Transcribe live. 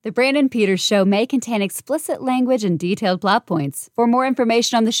The Brandon Peters Show may contain explicit language and detailed plot points. For more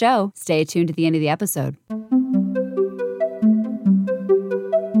information on the show, stay tuned to the end of the episode.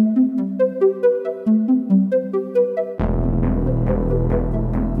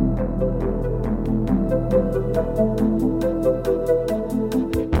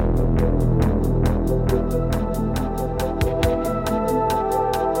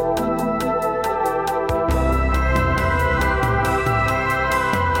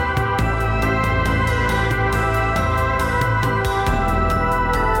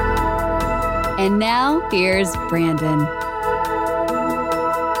 And now, here's Brandon.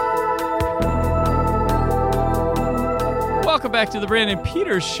 Welcome back to the Brandon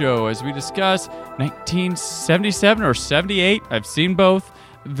Peters Show as we discuss 1977 or 78. I've seen both.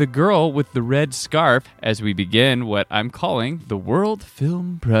 The Girl with the Red Scarf as we begin what I'm calling the World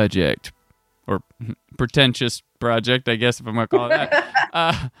Film Project. Or pretentious project, I guess, if I'm going to call it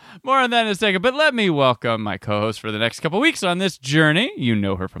that. More on that in a second, but let me welcome my co-host for the next couple weeks on this journey. You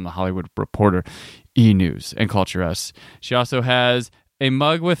know her from the Hollywood Reporter, E! News, and Culture Us. She also has a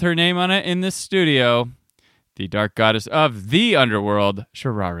mug with her name on it in this studio. The dark goddess of the underworld,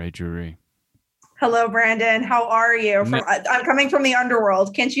 Sharareh Drury. Hello, Brandon. How are you? I'm coming from the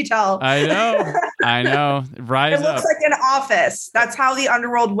underworld. Can't you tell? I know. Rise up. It looks like an office. That's how the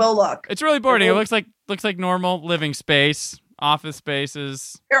underworld will look. It's really boring. It looks like normal living space, office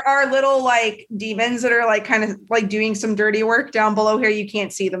spaces. There are little like demons that are like kind of like doing some dirty work down below here. You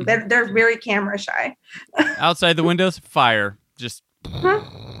can't see them. They're very camera shy. Outside the windows, fire. Just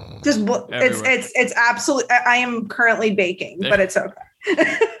it's absolute. I am currently baking, but it's okay.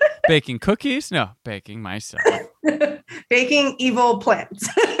 Baking cookies? No, baking myself. Baking evil plants.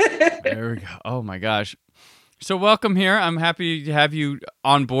 There we go. Oh my gosh. So welcome here. I'm happy to have you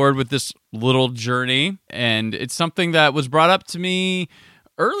on board with this little journey. And it's something that was brought up to me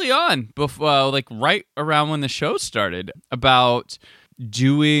early on, before, like right around when the show started, about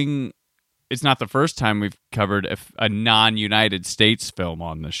doing... It's not the first time we've covered a non-United States film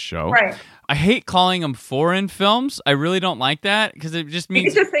on this show. Right. I hate calling them foreign films. I really don't like that because it just means...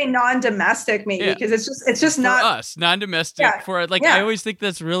 You could just say non-domestic maybe because it's just not... For us, non-domestic. Yeah. I always think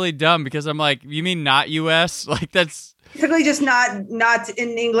that's really dumb because I'm like, you mean not U.S.? Like that's... Typically just not in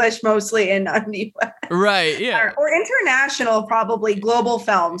English mostly and not in the US. Right, yeah. Or international, probably global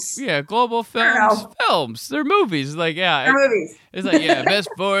films. Yeah, global films. Films. They're movies. Like, yeah. They're movies. It's like, yeah, best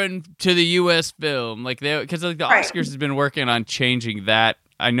foreign to the US film. Like because like the Oscars has been working on changing that.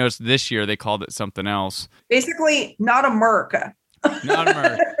 I noticed this year they called it something else. Basically, not America. Not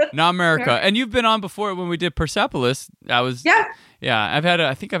America. And you've been on before when we did Persepolis.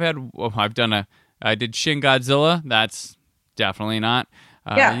 I did Shin Godzilla. That's definitely not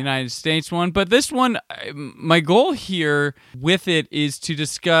a United States one. But this one, my goal here with it is to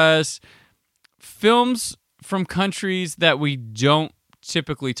discuss films from countries that we don't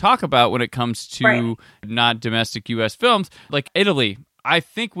typically talk about when it comes to not domestic U.S. films, like Italy. I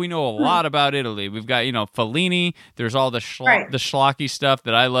think we know a lot about Italy. We've got, Fellini. There's all the schlocky stuff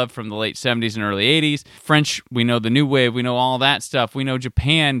that I love from the late 70s and early 80s. French, we know the New Wave. We know all that stuff. We know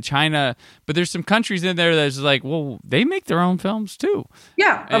Japan, China. But there's some countries in there that's like, well, they make their own films too.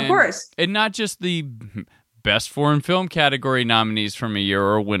 Yeah, of course. And not just the best foreign film category nominees from a year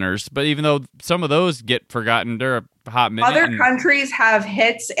or winners, but even though some of those get forgotten, they're a hot minute. Other countries have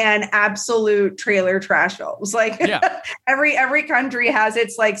hits and absolute trailer trash films. Like every country has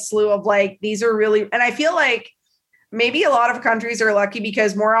its like slew of like, these are really, and I feel like maybe a lot of countries are lucky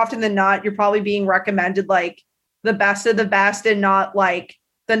because more often than not, you're probably being recommended like the best of the best and not like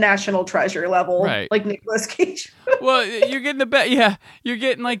the national treasure level, like Nicolas Cage. Well, you're getting the best. Yeah, you're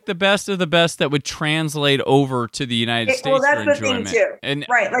getting like the best of the best that would translate over to the United States. Well, that's the thing too, and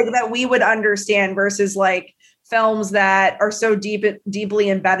like that we would understand versus like films that are so deeply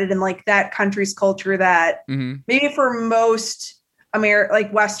embedded in like that country's culture that maybe for most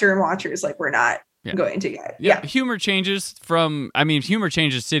like Western watchers, like we're not going to get. Yeah. Humor changes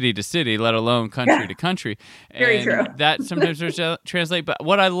city to city, let alone country to country. Very true. That sometimes translate. But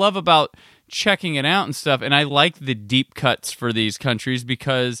what I love about checking it out and stuff, and I like the deep cuts for these countries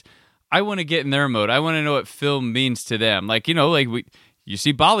because I want to get in their mode. I want to know what film means to them. Like, you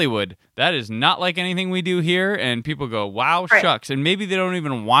see Bollywood, that is not like anything we do here, and people go, wow, shucks. And maybe they don't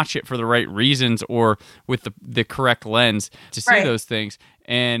even watch it for the right reasons or with the correct lens to see those things.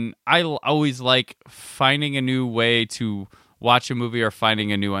 And I always like finding a new way to watch a movie or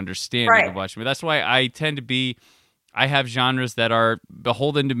finding a new understanding of watching a movie. That's why I have genres that are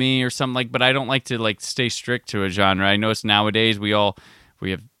beholden to me or something like, but I don't like to like stay strict to a genre. I notice nowadays we have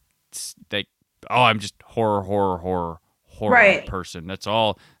like, I'm just horror. horror person. That's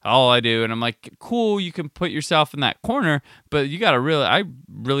all I do. And I'm like, cool, you can put yourself in that corner, but you got to I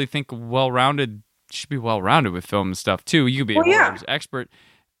really think should be well-rounded with film and stuff too. You could be a horror expert.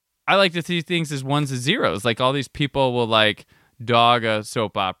 I like to see things as ones and zeros. Like all these people will like dog a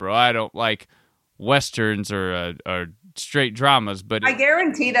soap opera. I don't like Westerns or straight dramas, but I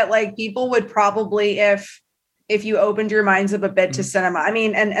guarantee that like people would probably, if you opened your minds up a bit to cinema. I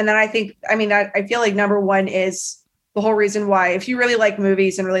mean, and then I feel like number one is the whole reason why, if you really like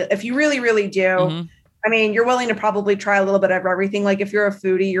movies and if you really, really do, I mean, you're willing to probably try a little bit of everything. Like if you're a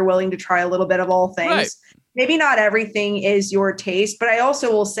foodie, you're willing to try a little bit of all things. Right. Maybe not everything is your taste, but I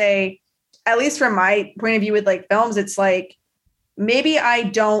also will say, at least from my point of view with like films, it's like, maybe I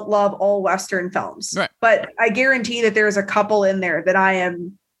don't love all Western films, but I guarantee that there's a couple in there that I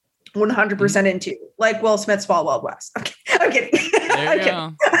am 100% into, like Will Smith's Wild Wild West. Okay. I'm kidding. There you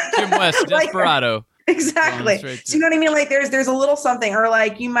go. Jim West, Desperado. Exactly. So you know what I mean? Like there's a little something, or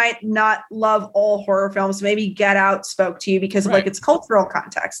like you might not love all horror films. Maybe Get Out spoke to you because of like its cultural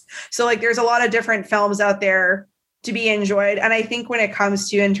context. So like there's a lot of different films out there to be enjoyed. And I think when it comes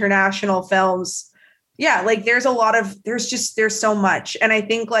to international films, like there's so much. And I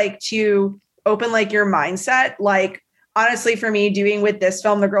think like to open like your mindset, like honestly for me doing with this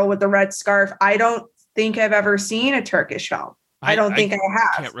film, The Girl with the Red Scarf, I don't think I've ever seen a Turkish film. I don't think I have.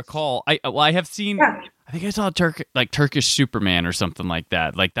 I can't recall. I have seen. Yeah. I think I saw Turkish Superman or something like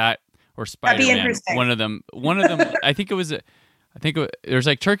that, or Spider-Man. That'd be interesting. One of them. I think it was. There's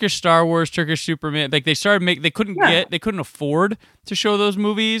like Turkish Star Wars, Turkish Superman. Like they started they couldn't afford to show those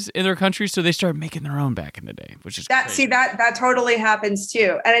movies in their country, so they started making their own back in the day, which is crazy. See that totally happens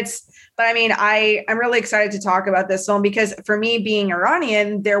too, But I mean, I'm really excited to talk about this film because for me, being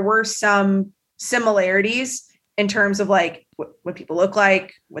Iranian, there were some similarities in terms of like what people look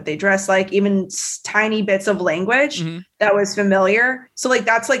like, what they dress like, even tiny bits of language that was familiar. So like,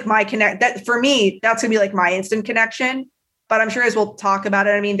 that's like my that for me, that's gonna be like my instant connection. But I'm sure as we'll talk about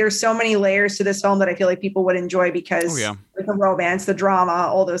it, I mean, there's so many layers to this film that I feel like people would enjoy because the romance, the drama,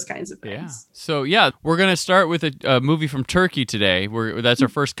 all those kinds of things. Yeah. So we're going to start with a movie from Turkey today. That's our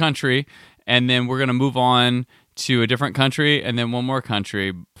first country. And then we're going to move on to a different country and then one more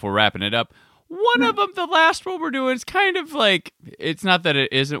country before wrapping it up. One of them, the last one we're doing, is kind of like, it's not that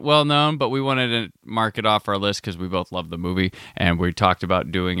it isn't well known, but we wanted to mark it off our list because we both love the movie and we talked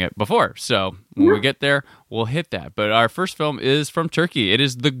about doing it before. So when we get there, we'll hit that. But our first film is from Turkey. It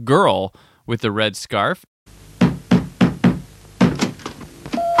is The Girl with the Red Scarf.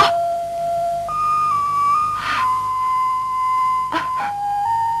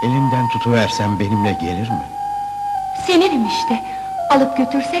 Elimden tutuversen benimle gelir mi? Seninim işte. Alıp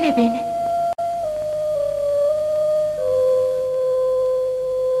götürsene beni.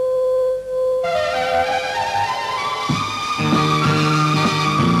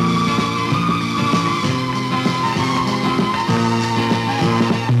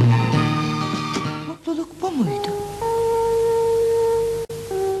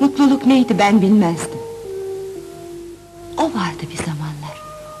 Mutluluk neydi ben bilmezdim. O vardı bir zamanlar.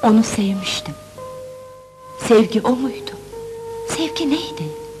 Onu sevmiştim. Sevgi o muydu? Sevgi neydi?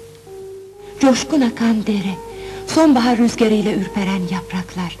 Coşkun akan dere, sonbahar rüzgarıyla ürperen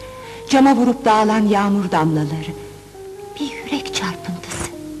yapraklar, cama vurup dağılan yağmur damlaları, bir yürek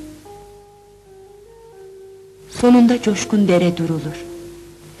çarpıntısı. Sonunda coşkun dere durulur.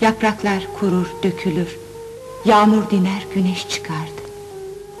 Yapraklar kurur, dökülür. Yağmur diner, güneş çıkardı.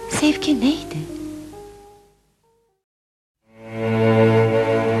 Sevgi neydi?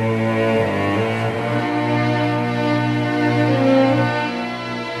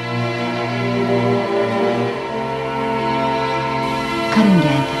 Karın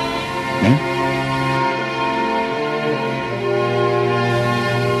geldi. Ne?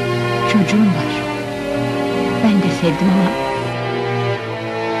 Çocuğum var. Ben de sevdim ama...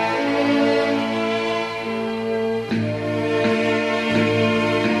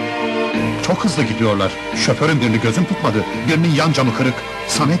 Çok hızlı gidiyorlar. Şoförün birini gözüm tutmadı. Birinin yan camı kırık.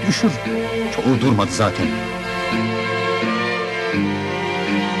 Samet üşür. Çoğu durmadı zaten.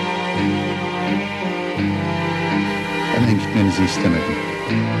 Hemen gitmenizi istemedim.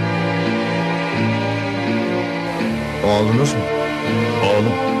 Oğlunuz mu?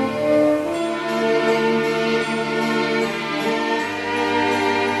 Oğlum.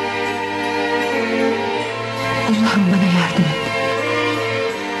 Allah'ım bana yardım et.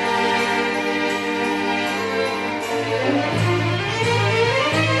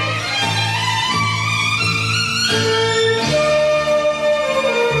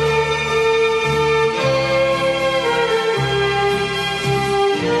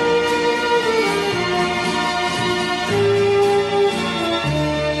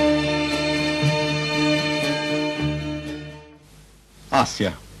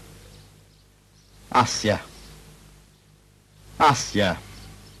 Asya. Asya. Asya.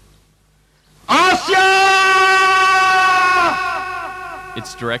 Asya!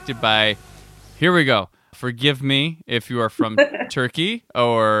 It's directed by, here we go. Forgive me if you are from Turkey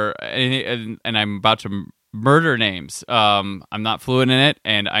and I'm about to murder names. I'm not fluent in it,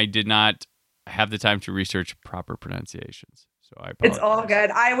 and I did not have the time to research proper pronunciations. So I apologize. It's all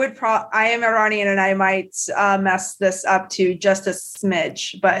good. I am Iranian, and I might mess this up to just a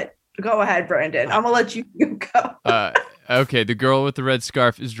smidge, but go ahead, Brandon. I'm gonna let you go. Okay, The Girl with the Red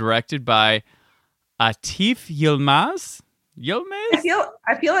Scarf is directed by Atif Yilmaz. Yilmaz?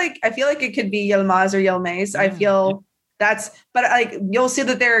 I feel like it could be Yilmaz or Yilmaz. I feel but like you'll see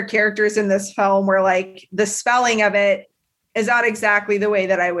that there are characters in this film where like the spelling of it is not exactly the way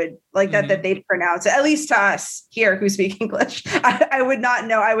that I would like that they'd pronounce it. At least to us here who speak English, I would not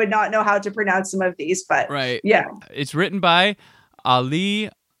know. I would not know how to pronounce some of these. But right, yeah, it's written by Ali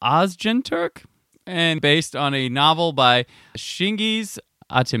Ozgenturk and based on a novel by Shingiz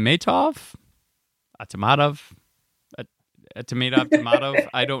Atamatov.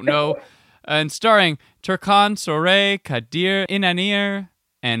 I don't know. And starring Turkan Sore, Kadir Inanir,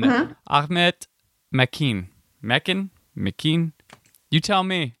 and Ahmet Makin. Makin? You tell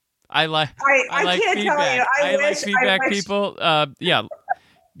me. I like can't feedback. tell you. I like feedback, people. Yeah.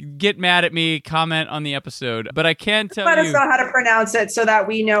 Get mad at me, comment on the episode. But I can tell you. Let us know how to pronounce it so that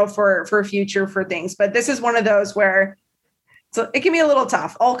we know for future for things. But this is one of those where it can be a little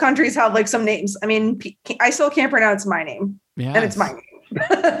tough. All countries have like some names. I mean, I still can't pronounce my name. Yes. And it's my name.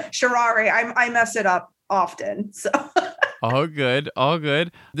 Sharareh. I mess it up often. So all good.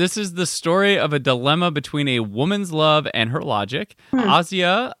 This is the story of a dilemma between a woman's love and her logic.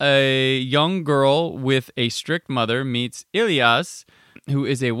 Asya, a young girl with a strict mother, meets Ilyas, who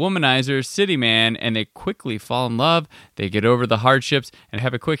is a womanizer city man, and they quickly fall in love. They get over the hardships and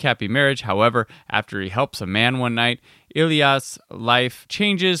have a quick, happy marriage. However, after he helps a man one night, Ilyas' life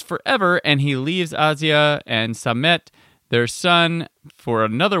changes forever, and he leaves Asya and Samet, their son, for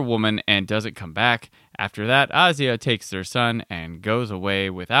another woman and doesn't come back. After that, Asya takes their son and goes away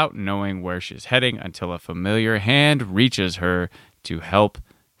without knowing where she's heading until a familiar hand reaches her to help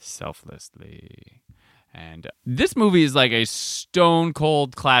selflessly. And this movie is like a stone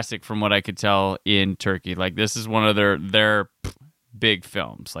cold classic from what I could tell in Turkey. Like this is one of their big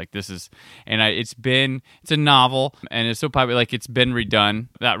films. Like this is, and it's a novel and it's so popular. Like it's been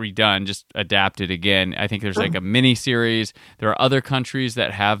not redone, just adapted again. I think there's like a mini series. There are other countries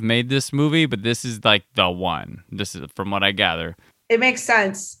that have made this movie, but this is like the one. This is from what I gather. It makes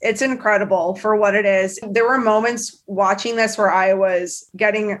sense. It's incredible for what it is. There were moments watching this where I was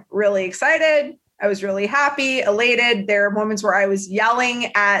getting really excited. I was really happy, elated. There are moments where I was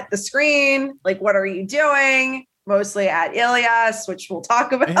yelling at the screen, like, what are you doing? Mostly at Ilyas, which we'll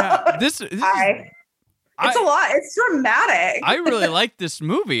talk about. Yeah, it's a lot. It's dramatic. I really like this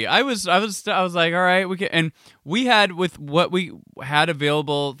movie. I was like, all right, we had with what we had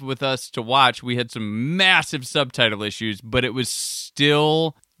available with us to watch, we had some massive subtitle issues, but it was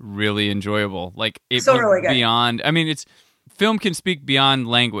still really enjoyable. Like it was really beyond. I mean, film can speak beyond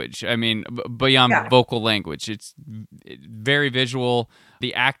language. I mean, beyond vocal language. It's very visual.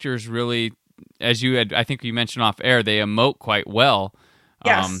 The actors really, as I think you mentioned off air, they emote quite well.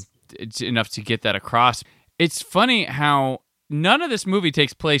 Yes. It's enough to get that across. It's funny how none of this movie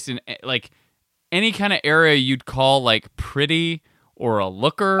takes place in like any kind of area you'd call like pretty or a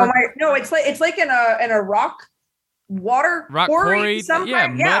looker. No, it's like in a rock quarry.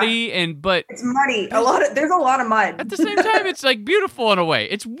 Muddy but it's muddy. There's a lot of mud. At the same time, it's like beautiful in a way.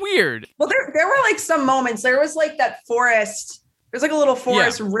 It's weird. Well, there were like some moments. There was like that forest. There's like a little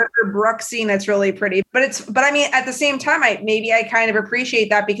forest river brook scene that's really pretty. But I mean, at the same time, I kind of appreciate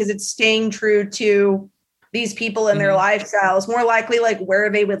that because it's staying true to these people and their lifestyles, more likely like where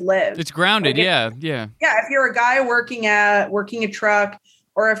they would live. It's grounded. Like Yeah. If you're a guy working a truck,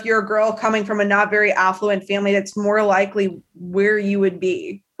 or if you're a girl coming from a not very affluent family, that's more likely where you would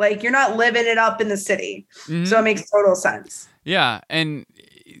be. Like you're not living it up in the city. Mm-hmm. So it makes total sense. Yeah. And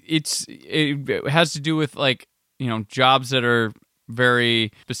it has to do with like, jobs that are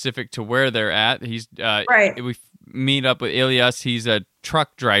very specific to where they're at. He's right. We meet up with Ilyas. He's a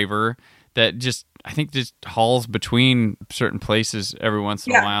truck driver that I think just hauls between certain places every once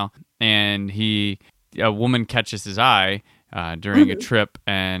in a while. And a woman catches his eye during a trip,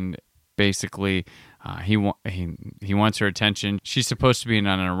 and basically he wants her attention. She's supposed to be in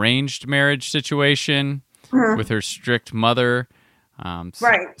an arranged marriage situation with her strict mother.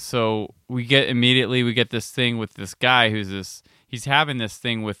 Right. So we get this thing with this guy who's he's having this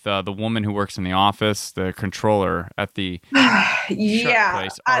thing with the woman who works in the office, the controller at the shark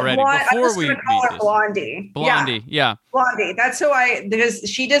place already. Before we meet this. Blondie. Yeah. Blondie. That's who because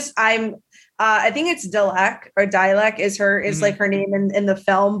she just, I think it's Dilek is like her name in the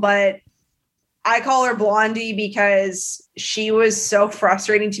film, but I call her Blondie because she was so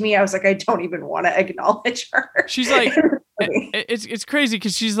frustrating to me. I was like, I don't even want to acknowledge her. She's like, it's crazy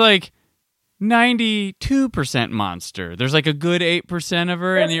because she's like 92% monster. There's like a good 8% of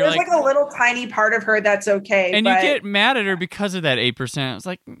her, and there's like a little tiny part of her that's okay. And you get mad at her because of that 8%. It's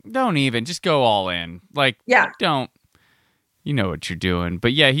like, don't even, just go all in. Like, don't. You know what you're doing.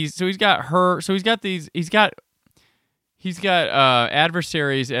 But yeah, he's got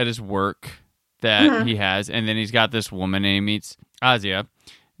adversaries at his work that he has, and then he's got this woman, and he meets Asia.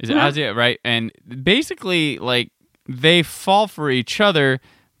 Is it Asia, right? And basically, like, they fall for each other,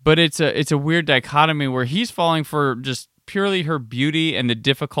 but it's a weird dichotomy where he's falling for just purely her beauty and the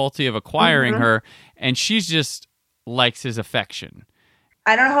difficulty of acquiring her, and she's just likes his affection.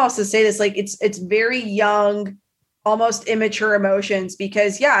 I don't know how else to say this. Like, it's very young, almost immature emotions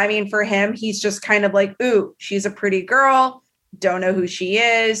because, for him, he's just kind of like, ooh, she's a pretty girl. Don't know who she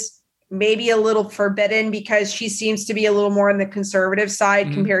is. Maybe a little forbidden because she seems to be a little more on the conservative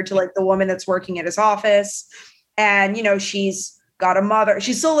side compared to like the woman that's working at his office. And, she's got a mother.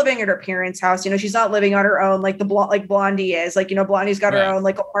 She's still living at her parents' house. She's not living on her own like Blondie is. Like, Blondie's got her own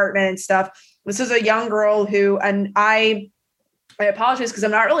like apartment and stuff. This is a young girl who, and I apologize because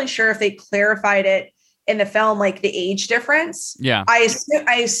I'm not really sure if they clarified it in the film, like the age difference. Yeah. I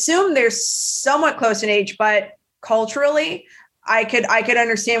assume they're somewhat close in age, but culturally, I could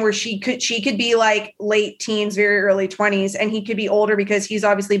understand where she could be like late teens, very early 20s, and he could be older because he's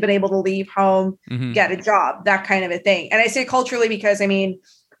obviously been able to leave home, get a job, that kind of a thing. And I say culturally because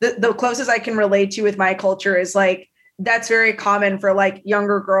the closest I can relate to with my culture is like, that's very common for like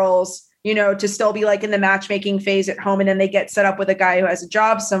younger girls, to still be like in the matchmaking phase at home. And then they get set up with a guy who has a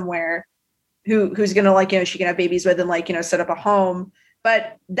job somewhere who's going to like, she can have babies with and like, set up a home.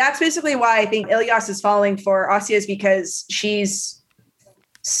 But that's basically why I think Ilyas is falling for Asya is because she's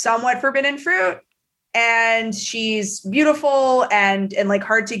somewhat forbidden fruit and she's beautiful and like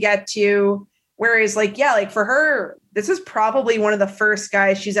hard to get to. Whereas like, for her, this is probably one of the first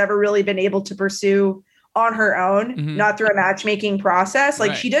guys she's ever really been able to pursue on her own, not through a matchmaking process.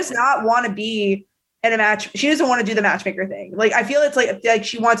 Like she does not want to be in a match. She doesn't want to do the matchmaker thing. Like, I feel it's like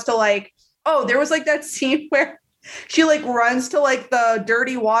she wants to like, oh, there was like that scene where she like runs to like the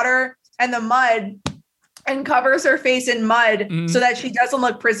dirty water and the mud and covers her face in mud so that she doesn't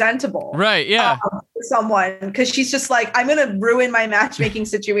look presentable. Right. Yeah. To someone. Cause she's just like, I'm going to ruin my matchmaking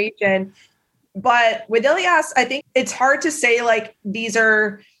situation. But with Ilyas, I think it's hard to say like these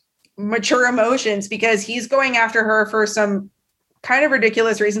are mature emotions because he's going after her for some kind of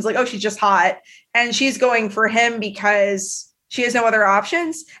ridiculous reasons. Like, oh, she's just hot. And she's going for him because she has no other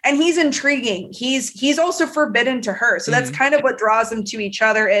options. And he's intriguing. He's also forbidden to her. So that's kind of what draws them to each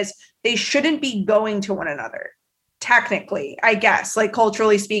other is they shouldn't be going to one another. Technically, I guess, like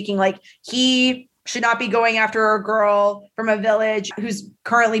culturally speaking, like he should not be going after a girl from a village who's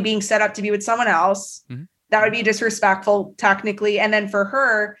currently being set up to be with someone else. That would be disrespectful technically. And then for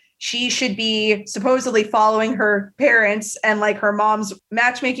her, she should be supposedly following her parents and like her mom's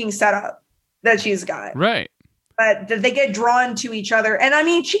matchmaking setup that she's got. Right. But they get drawn to each other. And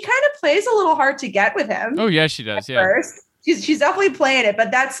she kind of plays a little hard to get with him. Oh, yeah, she does. Yeah. First. She's definitely playing it.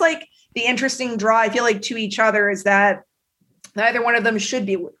 But that's like the interesting draw, I feel like, to each other is that neither one of them should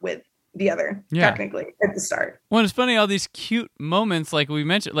be with the other, technically, at the start. Well, it's funny, all these cute moments, like we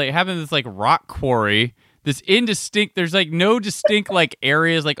mentioned, like having this like rock quarry, this indistinct, there's like no distinct like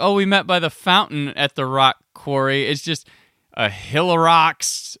areas like, oh, we met by the fountain at the rock quarry. It's just a hill of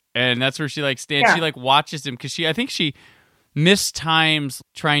rocks. And that's where she like stands. Yeah. She like watches him because I think she missed times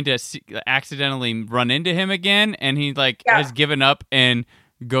trying to accidentally run into him again. And he like has given up and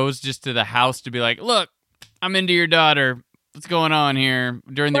goes just to the house to be like, look, I'm into your daughter. What's going on here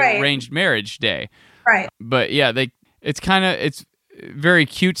during the arranged marriage day? Right. But yeah, it's very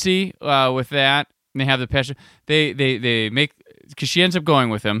cutesy with that. And they have the passion. They make, because she ends up going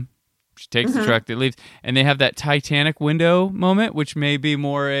with him. She takes the truck, they leave, and they have that Titanic window moment, which may be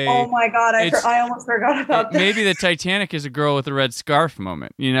more a... Oh my God, I almost forgot about that. Maybe the Titanic is a girl with a red scarf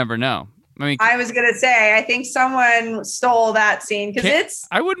moment. You never know. I was going to say, I think someone stole that scene, because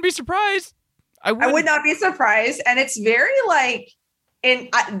I wouldn't be surprised. I would not be surprised, and it's very like... And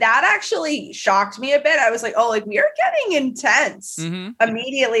that actually shocked me a bit. I was like, oh, like we are getting intense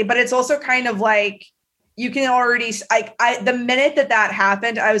immediately, but it's also kind of like, you can already, the minute that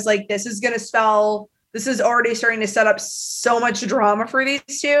happened, I was like, this is going to spell this is already starting to set up so much drama for these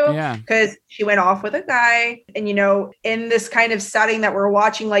two. Yeah. Because she went off with a guy. And, you know, in this kind of setting that we're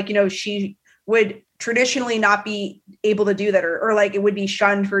watching, like, you know, she would traditionally not be able to do that, or like it would be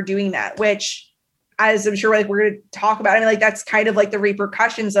shunned for doing that, which, as I'm sure like we're going to talk about, I mean, like that's kind of like the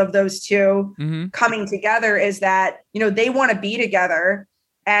repercussions of those two coming together, is that, you know, they want to be together,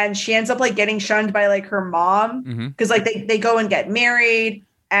 and she ends up like getting shunned by like her mom, because like they go and get married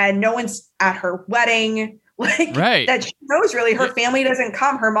and no one's at her wedding, like that she knows really. Her family doesn't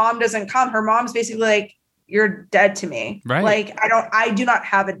come, her mom doesn't come. Her mom's basically like, you're dead to me. Right. Like I do not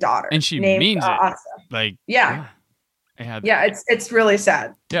have a daughter. And she means it. Asa. Like, yeah, it's really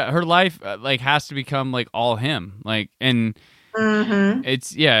sad. Yeah, her life like has to become like all him. Like, and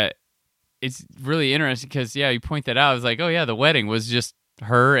it's really interesting because you point that out. It's like, oh yeah, the wedding was just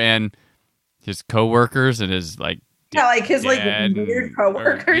her and his coworkers and his like like his like weird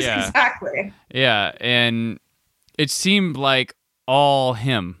coworkers. Exactly. Yeah, and it seemed like all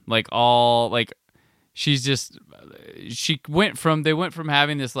him, like all like she's just they went from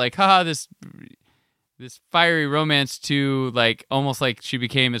having this like this fiery romance to like almost like she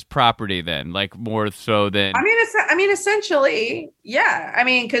became his property then, like more so than I mean essentially, yeah. I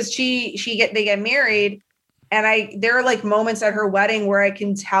mean, because they get married, and there are like moments at her wedding where I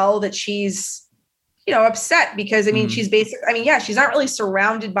can tell that she's, you know, upset because I mean she's she's not really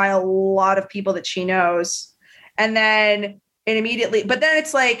surrounded by a lot of people that she knows, and then but then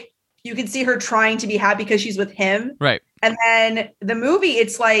it's like you can see her trying to be happy because she's with him, right? And then the movie,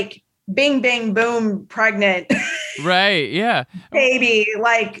 it's like bing, bang, boom, pregnant. Right. Yeah. Baby.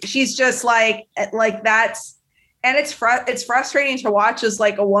 Like, she's just like that's, and it's frustrating to watch as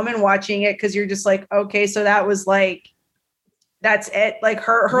like a woman watching it. Cause you're just like, okay, so that was like, that's it. Like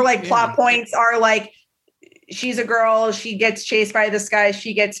her like plot points are like, she's a girl, she gets chased by this guy,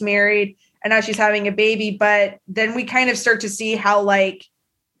 she gets married, and now she's having a baby. But then we kind of start to see how like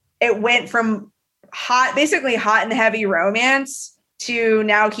it went from basically hot and heavy romance to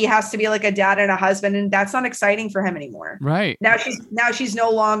now he has to be like a dad and a husband, and that's not exciting for him anymore. Right. Now she's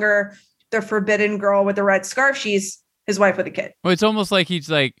no longer the forbidden girl with the red scarf. She's his wife with a kid. Well, it's almost like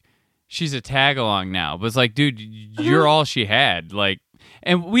she's a tag along now, but it's like, dude, you're all she had. Like,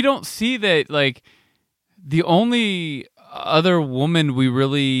 and we don't see that, like, the only other woman we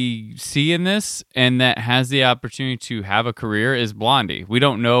really see in this and that has the opportunity to have a career is Blondie. We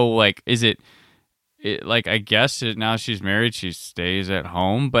don't know, like, is it like, I guess now she's married, she stays at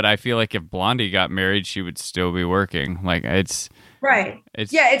home, but I feel like if Blondie got married, she would still be working. Like, it's right.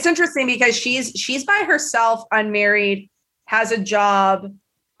 It's interesting because she's by herself, unmarried, has a job.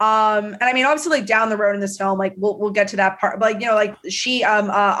 And I mean, obviously, like down the road in this film, like we'll get to that part. But like, you know, like she,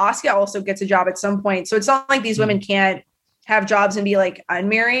 Asuka also gets a job at some point. So it's not like these women can't have jobs and be like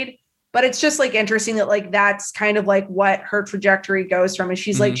unmarried. But it's just like interesting that like that's kind of like what her trajectory goes from. And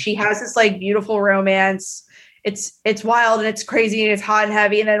she's like, she has this like beautiful romance. It's wild and it's crazy and it's hot and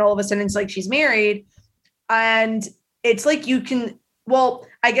heavy. And then all of a sudden it's like she's married. And it's like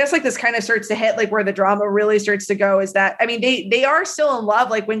I guess like this kind of starts to hit like where the drama really starts to go is that, I mean, they are still in love.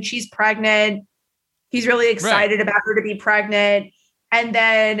 Like when she's pregnant, he's really excited about her to be pregnant. And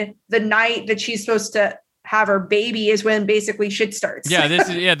then the night that she's supposed to have her baby is when basically shit starts. This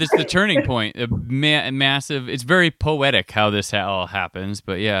is the turning point. A massive. It's very poetic how this all happens,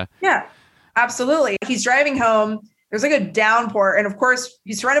 but yeah, absolutely. He's driving home. There's like a downpour, and of course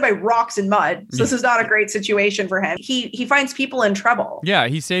he's surrounded by rocks and mud. So this is not a great situation for him. He finds people in trouble. Yeah,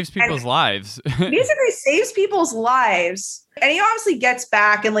 he saves people's lives. He basically saves people's lives, and he obviously gets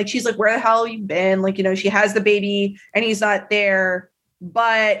back, and like she's like, "Where the hell have you been?" Like, you know, she has the baby, and he's not there,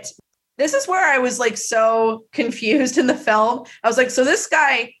 but. This is where I was like so confused in the film. I was like, so this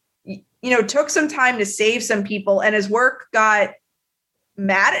guy, you know, took some time to save some people and his work got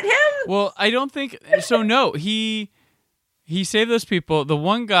mad at him? Well, I don't think so. No, he saved those people. The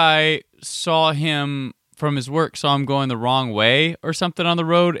one guy saw him from his work, saw him going the wrong way or something on the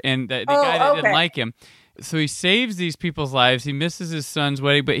road, and the guy that didn't like him. So he saves these people's lives. He misses his son's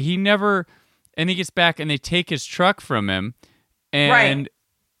wedding, but he gets back and they take his truck from him. And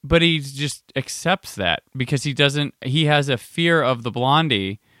but he just accepts that because he has a fear of the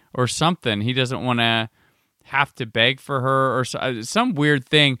Blondie or something. He doesn't want to have to beg for her or some weird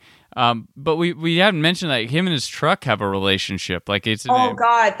thing. But we haven't mentioned that him and his truck have a relationship. Like it's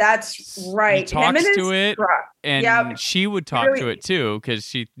God, that's right. He talks to it, truck. And she would talk to it too because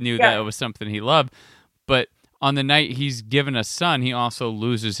she knew that it was something he loved. But on the night he's given a son, he also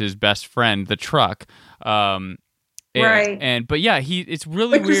loses his best friend, the truck. But yeah, it's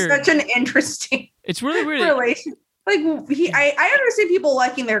really weird. Which is such an interesting. It's really weird. Relation. Like I understand people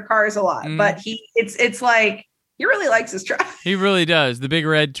liking their cars a lot, but it's like he really likes his truck. He really does. The big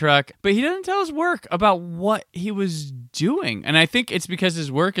red truck. But he doesn't tell his work about what he was doing. And I think it's because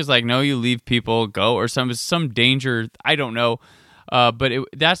his work is like, no, you leave people go or some danger. I don't know. But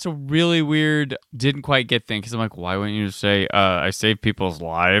that's a really weird, didn't quite get thing. Because I'm like, why wouldn't you just say, I save people's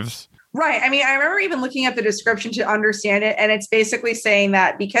lives? Right. I mean, I remember even looking at the description to understand it. And it's basically saying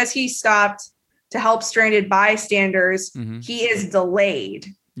that because he stopped to help stranded bystanders, he is delayed.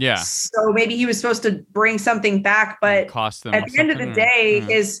 Yeah. So maybe he was supposed to bring something back, but cost them at the end of the day,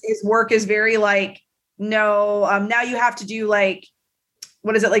 his work is very like, no, now you have to do like,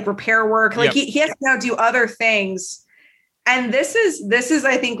 what is it? Like repair work. Like he has to now do other things. And this is,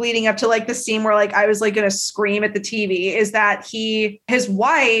 I think, leading up to like the scene where like, I was like going to scream at the TV is that his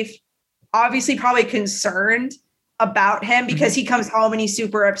wife, obviously probably concerned about him because he comes home and he's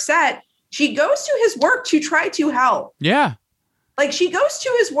super upset. She goes to his work to try to help. Yeah. Like she goes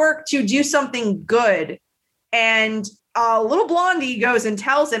to his work to do something good. And little Blondie goes and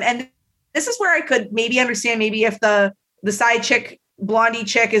tells him. And this is where I could maybe understand maybe if the side chick, Blondie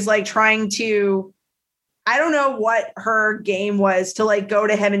chick is like trying to, I don't know what her game was to like go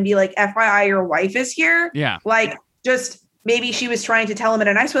to him and be like, FYI, your wife is here. Yeah. Like just maybe she was trying to tell him in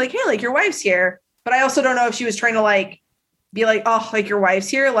a nice way, like, hey, like your wife's here. But I also don't know if she was trying to like be like, oh, like your wife's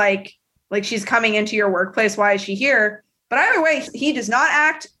here. Like she's coming into your workplace. Why is she here? But either way, he does not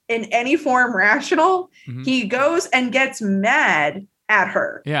act in any form rational. He goes and gets mad at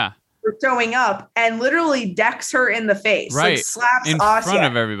her. Yeah. For showing up and literally decks her in the face. Right. Like slaps in Asya. Front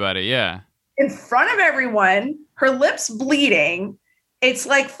of everybody. Yeah. In front of everyone, her lips bleeding. It's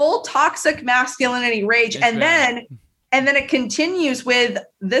like full toxic masculinity rage. It's then it continues with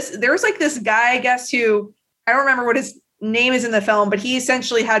this. There's like this guy, I guess, who I don't remember what his name is in the film, but he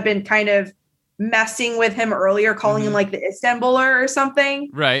essentially had been kind of messing with him earlier, calling him like the Istanbuler or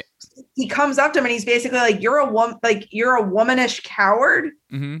something. Right. He comes up to him and he's basically like, you're a womanish coward.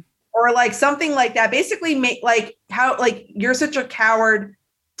 Or like something like that. Basically like how, like you're such a coward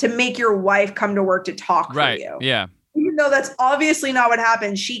to make your wife come to work to talk for you. Yeah. Even though that's obviously not what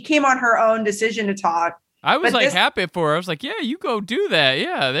happened. She came on her own decision to talk. I was like happy for her. I was like, yeah, you go do that.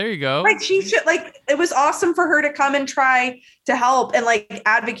 Yeah, there you go. Like she should, like, it was awesome for her to come and try to help and like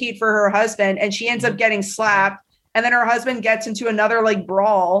advocate for her husband. And she ends up getting slapped. And then her husband gets into another like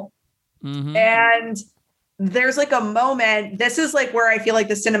brawl. And there's like a moment. This is like where I feel like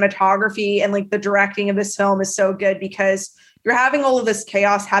the cinematography and like the directing of this film is so good because you're having all of this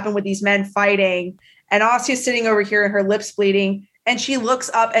chaos happen with these men fighting. And Asya's sitting over here and her lips bleeding. And she looks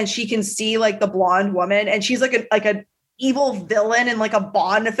up and she can see like the blonde woman and she's like an evil villain in like a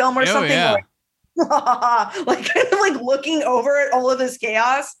Bond film or something. Yeah. Like kind of like looking over at all of this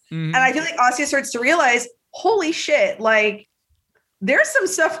chaos. And I feel like Asya starts to realize, holy shit, like there's some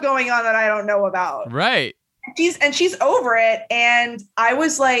stuff going on that I don't know about. Right. She's over it. And I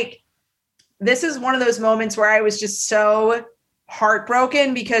was like, this is one of those moments where I was just so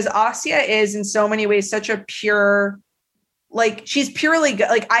heartbroken because Asya is in so many ways such a pure, like she's purely good.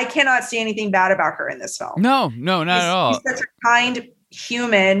 Like I cannot see anything bad about her in this film. No, not at all. She's such a kind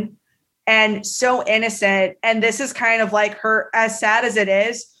human and so innocent. And this is kind of like her, as sad as it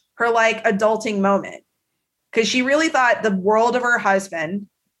is, her like adulting moment. Cause she really thought the world of her husband.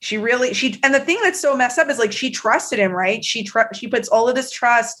 And the thing that's so messed up is like, she trusted him, right? She puts all of this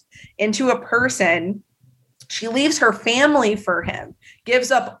trust into a person. She leaves her family for him, gives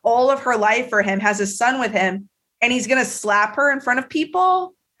up all of her life for him, has a son with him. And he's going to slap her in front of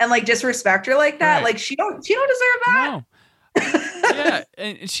people and like disrespect her like that. Right. Like she don't deserve that. No. Yeah.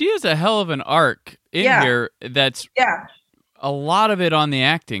 And she has a hell of an arc in here. That's a lot of it on the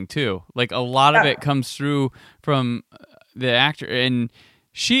acting too. Like a lot of it comes through from the actor and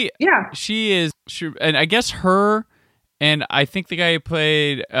she is, and I guess her and I think the guy who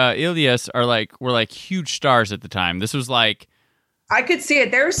played Ilyas were like huge stars at the time. This was like, I could see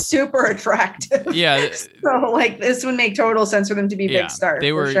it. They're super attractive. Yeah. So like this would make total sense for them to be big stars.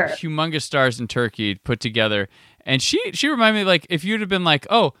 They were humongous stars in Turkey put together. And she reminded me like if you'd have been like,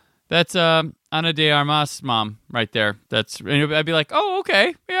 oh, that's Ana de Armas' mom right there. And I'd be like, oh,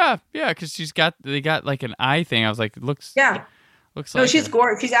 okay. Yeah. Yeah. Cause they got like an eye thing. I was like, looks like she's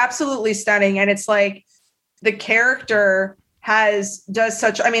gorgeous. She's absolutely stunning. And it's like the character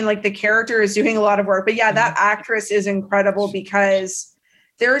the character is doing a lot of work, but that actress is incredible because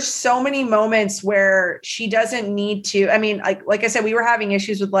there's so many moments where she doesn't need to. I mean, like I said, we were having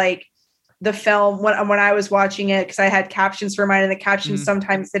issues with like the film when I was watching it because I had captions for mine and the captions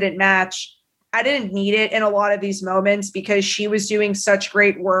sometimes didn't match. I didn't need it in a lot of these moments because she was doing such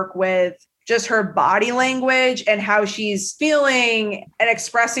great work with just her body language and how she's feeling and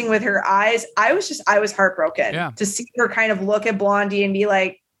expressing with her eyes. I was heartbroken to see her kind of look at Blondie and be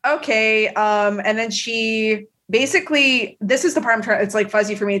like, okay. And then she basically, this is the part it's like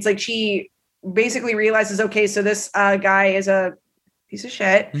fuzzy for me. It's like, she basically realizes, okay, so this guy is a piece of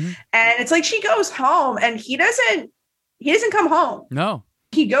shit. Mm-hmm. And it's like, she goes home and he doesn't come home. No.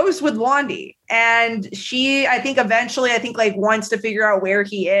 He goes with Blondie, and she, I think eventually like wants to figure out where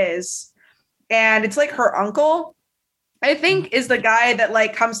he is. And it's like her uncle, I think, is the guy that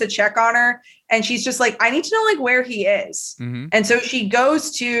like comes to check on her. And she's just like, I need to know like where he is. Mm-hmm. And so she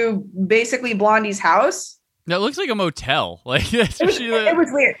goes to basically Blondie's house. That looks like a motel. Like it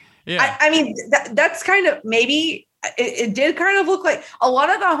was weird. Yeah. I mean, that's kind of maybe it did kind of look like a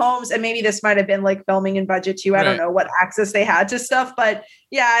lot of the homes, and maybe this might have been like filming in budget too. I don't know what access they had to stuff, but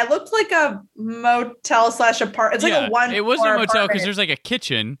yeah, it looked like a motel / apartment. It's like a one. It wasn't a motel because there's like a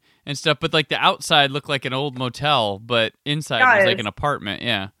kitchen and stuff, but like the outside looked like an old motel, but inside was like an apartment.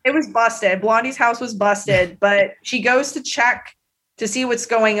 Yeah, it was busted. Blondie's house was busted, but she goes to check to see what's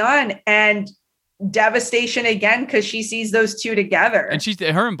going on, and devastation again because she sees those two together. And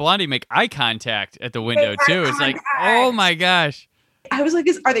her and Blondie make eye contact at the window too. It's like, oh my gosh. I was like,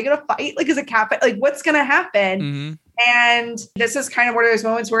 are they gonna fight? Like, is a cat fight? Like, what's gonna happen? Mm-hmm. And this is kind of one of those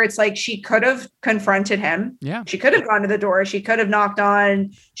moments where it's like she could have confronted him. Yeah. She could have gone to the door. She could have knocked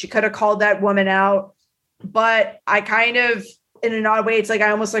on. She could have called that woman out. But I kind of, in an odd way, it's like I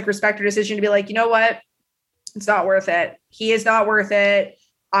almost like respect her decision to be like, you know what? It's not worth it. He is not worth it.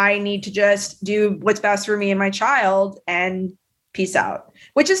 I need to just do what's best for me and my child and peace out,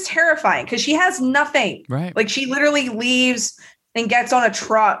 which is terrifying because she has nothing. Right. Like she literally leaves and gets on a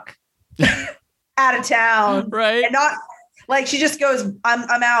truck out of town. Right. And not like she just goes,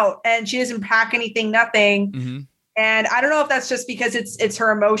 I'm out, and she doesn't pack anything, nothing. Mm-hmm. And I don't know if that's just because it's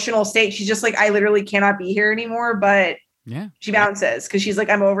her emotional state. She's just like, I literally cannot be here anymore. But yeah, she bounces because she's like,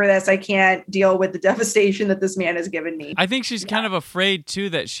 I'm over this. I can't deal with the devastation that this man has given me. I think she's kind of afraid too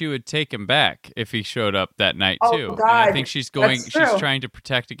that she would take him back if he showed up that night too. God. And I think she's trying to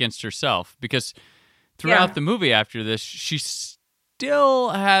protect against herself because throughout the movie after this, she still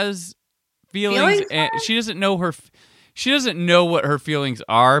has feelings and she doesn't know what her feelings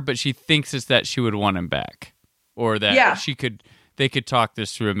are, but she thinks it's that she would want him back or that they could talk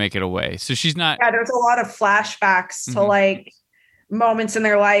this through and make it away. So she's not. Yeah, there's a lot of flashbacks to like moments in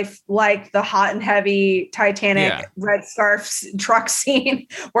their life, like the hot and heavy Titanic red scarf truck scene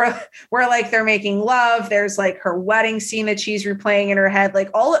where like they're making love. There's like her wedding scene that she's replaying in her head, like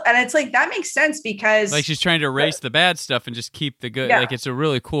and it's like that makes sense because like she's trying to erase the bad stuff and just keep the good. Yeah. Like it's a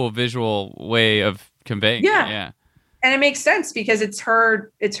really cool visual way of conveying. Yeah. And it makes sense because it's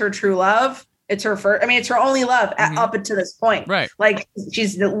her true love. It's her first, it's her only love up until this point. Right. Like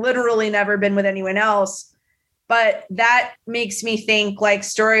she's literally never been with anyone else. But that makes me think like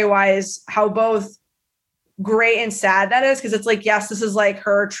story-wise, how both great and sad that is. Cause it's like, yes, this is like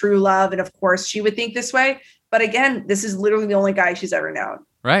her true love. And of course she would think this way. But again, this is literally the only guy she's ever known.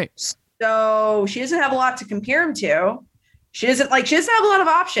 Right. So she doesn't have a lot to compare him to. She doesn't have a lot of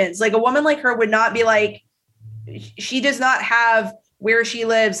options. Like a woman like her would not be like, she does not have where she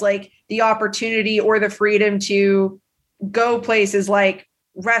lives, like the opportunity or the freedom to go places like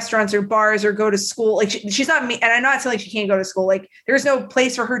restaurants or bars or go to school. Like she's not me. And I'm not saying like she can't go to school. Like there's no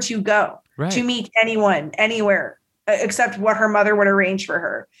place for her to go to meet anyone, anywhere except what her mother would arrange for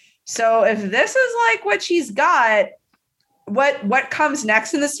her. So if this is like what she's got, what comes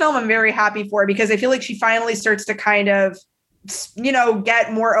next in this film, I'm very happy for because I feel like she finally starts to kind of,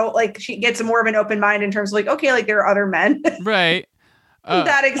 get more, like she gets more of an open mind in terms of like, okay, like there are other men. Right.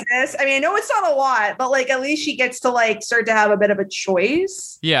 That exists. I know it's not a lot, but like at least she gets to like start to have a bit of a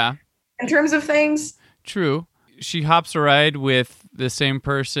choice. Yeah. In terms of things. True. She hops a ride with the same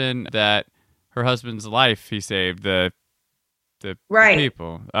person that her husband's life he saved, the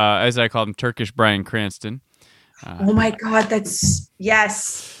people. As I call him, Turkish Bryan Cranston. Oh my God,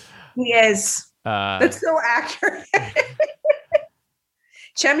 yes, he is. That's so accurate.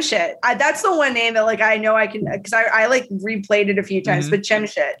 Chemshit. That's the one name that like I know I can because I like replayed it a few times. But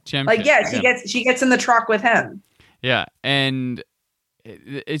Chemshit. Like she gets in the truck with him. Yeah, and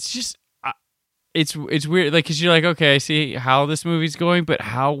it's just it's weird. Like because you're like, okay, I see how this movie's going, but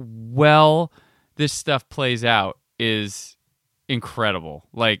how well this stuff plays out is incredible.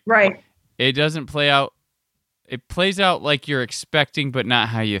 Like it doesn't play out. It plays out like you're expecting, but not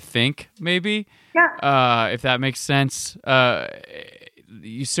how you think. Maybe. Yeah. If that makes sense.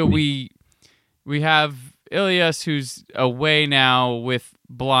 So we have Ilyas who's away now with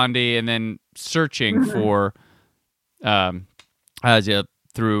Blondie and then searching for the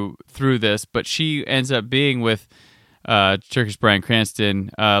through this, but she ends up being with Turkish Bryan Cranston.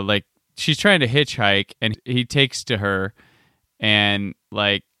 Like she's trying to hitchhike, and he takes to her and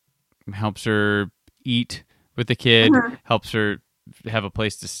like helps her eat with the kid, helps her have a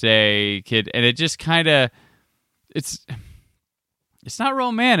place to stay, and it just kind of it's not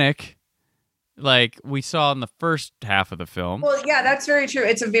romantic like we saw in the first half of the film. Well, yeah, that's very true.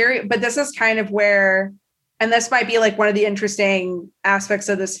 But this is kind of where, and this might be like one of the interesting aspects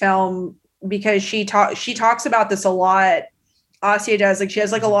of this film, because she talks about this a lot. Asya does, like, she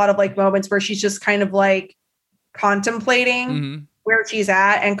has like a lot of like moments where she's just kind of like contemplating where she's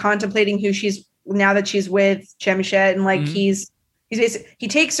at and contemplating who she's, now that she's with Cemşit, and like he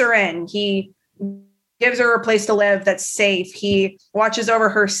takes her in, he gives her a place to live that's safe, he watches over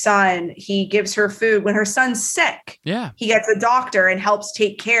her son, he gives her food when her son's sick, he gets a doctor and helps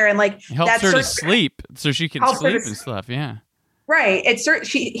take care, and like helps her to sleep so she can sleep and stuff. Right.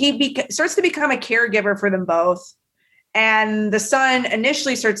 He starts to become a caregiver for them both, and the son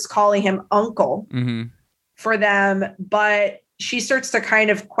initially starts calling him uncle for them, but she starts to kind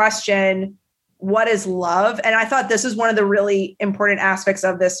of question what is love. And I thought this is one of the really important aspects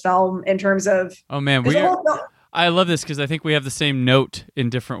of this film in terms of, I love this because I think we have the same note in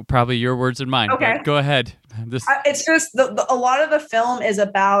different, probably your words and mine. Okay. But go ahead. It's just a lot of the film is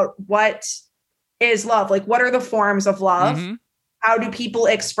about what is love. Like, what are the forms of love? How do people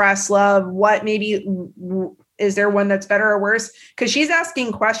express love? What maybe, is there one that's better or worse? Because she's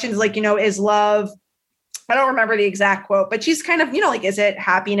asking questions like, is love, I don't remember the exact quote, but she's kind of, like, is it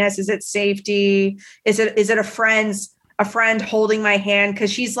happiness? Is it safety? Is it a friend holding my hand?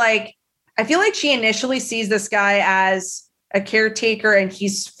 Because she's like, I feel like she initially sees this guy as a caretaker and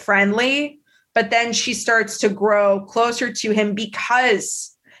he's friendly, but then she starts to grow closer to him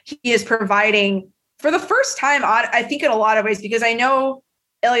because he is providing for the first time, I think, in a lot of ways, because I know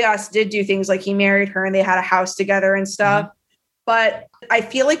Ilyas did do things like he married her and they had a house together and stuff, but I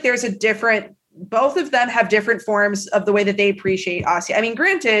feel like there's both of them have different forms of the way that they appreciate Asya. I mean,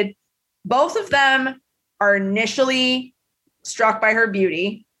 granted, both of them are initially struck by her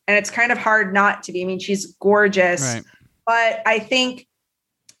beauty, and it's kind of hard not to be. I mean, she's gorgeous, right? But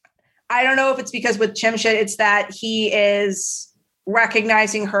I don't know if it's because with Cemşit, it's that he is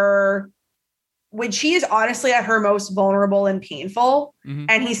recognizing her when she is honestly at her most vulnerable and painful,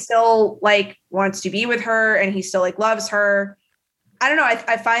 and he still like wants to be with her, and he still like loves her. I don't know.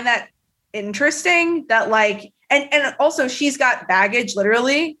 I find that interesting that like, and also she's got baggage,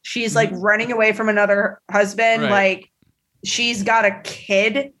 literally. She's like running away from another husband. Right. Like, she's got a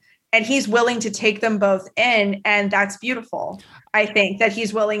kid and he's willing to take them both in. And that's beautiful. I think that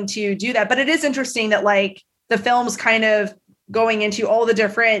he's willing to do that. But it is interesting that like the film's kind of going into all the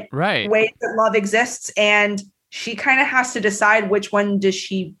different ways that love exists. And she kind of has to decide which one does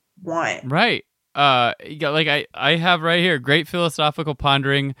she want. Right. Like I have right here, great philosophical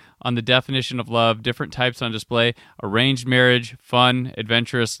pondering on the definition of love, different types on display, arranged marriage, fun,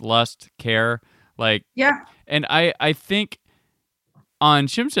 adventurous, lust, care. Like, and I think on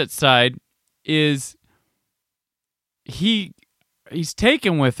Cemşit's side is he's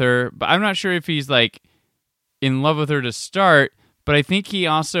taken with her, but I'm not sure if he's like in love with her to start, but I think he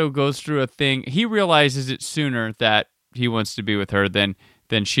also goes through a thing. He realizes it sooner that he wants to be with her than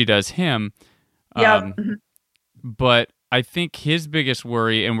she does him. But I think his biggest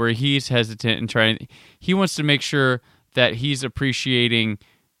worry, and where he's hesitant and he wants to make sure that he's appreciating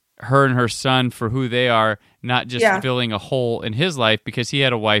her and her son for who they are, not just filling a hole in his life, because he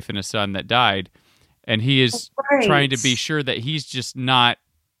had a wife and a son that died. And he is trying to be sure that he's just not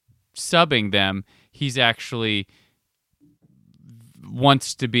subbing them. He's actually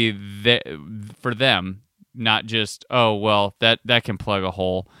wants to be for them, not just, oh, well, that can plug a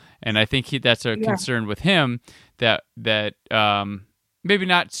hole. And I think that's a concern with him that maybe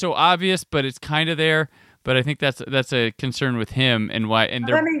not so obvious, but it's kind of there. But I think that's a concern with him, and why. And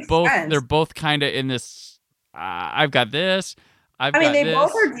they're both kind of in this. I've got this. They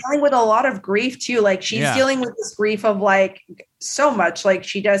both are dealing with a lot of grief too. Like, she's dealing with this grief of like so much. Like,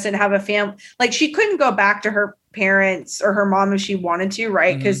 she doesn't have a family. Like, she couldn't go back to her parents or her mom if she wanted to,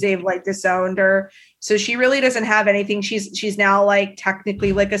 right? Because they've like disowned her. So she really doesn't have anything. She's now like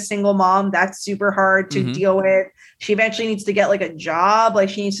technically like a single mom. That's super hard to deal with. She eventually needs to get like a job. Like,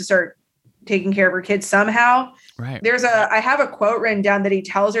 she needs to start taking care of her kids somehow. Right. I have a quote written down that he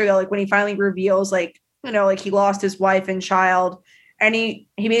tells her that like when he finally reveals like, like he lost his wife and child, and he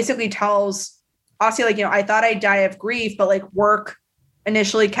basically tells Asya like, I thought I'd die of grief, but like work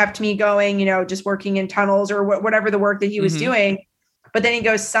initially kept me going, just working in tunnels or whatever the work that he was doing. But then he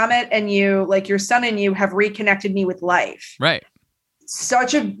goes, Summit and you, like your son and you, have reconnected me with life. Right.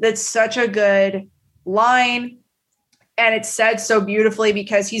 that's such a good line. And it's said so beautifully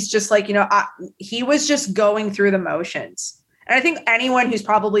because he's just like, he was just going through the motions. And I think anyone who's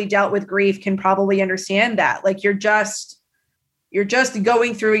probably dealt with grief can probably understand that. Like you're just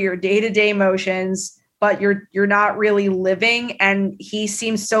going through your day-to-day motions, but you're not really living. And he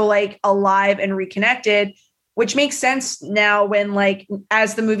seems so like alive and reconnected, which makes sense now when like,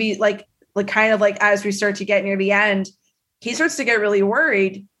 as the movie, like kind of like, as we start to get near the end, he starts to get really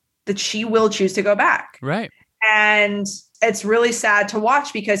worried that she will choose to go back. Right. And it's really sad to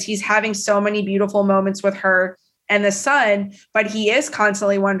watch because he's having so many beautiful moments with her and the son, but he is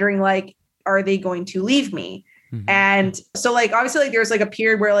constantly wondering, like, are they going to leave me? Mm-hmm. And so like, obviously like there's like a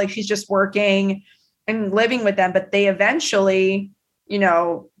period where like she's just working and living with them, but they eventually,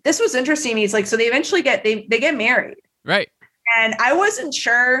 this was interesting to me. It's like, so they eventually they get married. Right. And I wasn't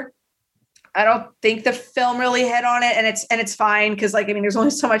sure. I don't think the film really hit on it, and it's fine. Cause like, I mean, there's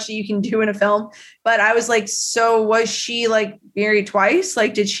only so much that you can do in a film, but I was like, so was she like married twice?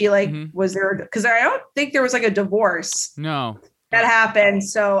 Like, did she like, was there, cause I don't think there was like a divorce. No. That happened.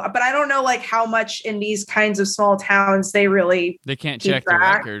 So, but I don't know like how much in these kinds of small towns they can't check the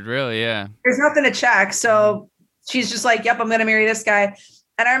record, really. Yeah. There's nothing to check. So she's just like, yep, I'm going to marry this guy.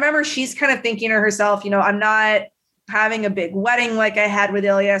 And I remember she's kind of thinking to herself, I'm not having a big wedding like I had with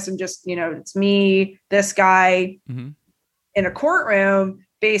Ilyas. I'm just, it's me, this guy in a courtroom,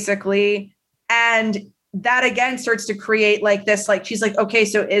 basically. And that again starts to create like this, like, she's like, okay,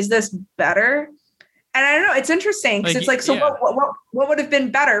 so is this better? And I don't know, it's interesting because it's like, so what would have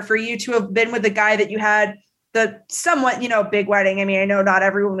been better for you to have been with the guy that you had the somewhat, big wedding? I mean, I know not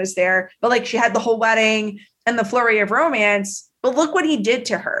everyone was there, but like she had the whole wedding and the flurry of romance, but look what he did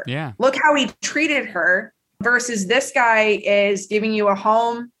to her. Yeah. Look how he treated her versus this guy is giving you a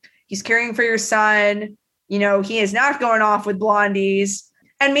home. He's caring for your son. He is not going off with blondies.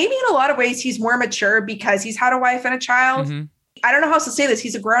 And maybe in a lot of ways he's more mature because he's had a wife and a child. Mm-hmm. I don't know how else to say this.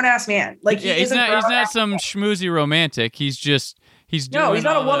 He's a grown ass man. Like he's not some schmoozy romantic. He's not a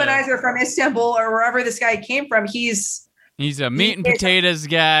womanizer from Istanbul or wherever this guy came from. He's a meat and potatoes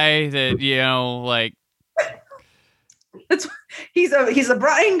guy that, like. He's a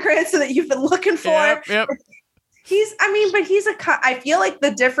Bryan Cranston that you've been looking for. Yep. I feel like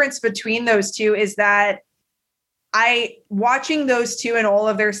the difference between those two is that watching those two and all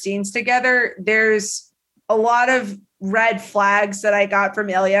of their scenes together, there's a lot of red flags that I got from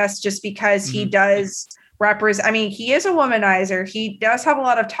Ilyas just because he does represent, he is a womanizer. He does have a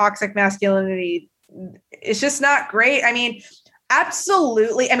lot of toxic masculinity. It's just not great.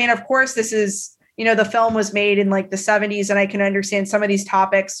 Absolutely. Of course this is, the film was made in like the 70s and I can understand some of these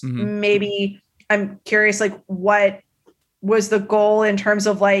topics. Mm-hmm. Maybe I'm curious, like what was the goal in terms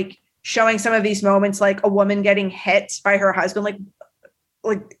of like showing some of these moments, like a woman getting hit by her husband,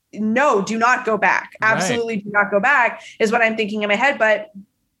 like, no, do not go back. Absolutely do not go back is what I'm thinking in my head. But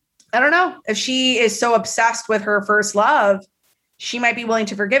I don't know if she is so obsessed with her first love, she might be willing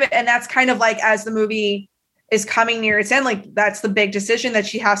to forgive it. And that's kind of like, as the movie is coming near its end, like that's the big decision that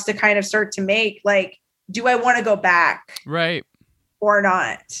she has to kind of start to make. Like, do I want to go back? Right. Or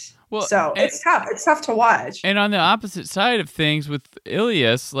not? Well, so it's tough. It's tough to watch. And on the opposite side of things with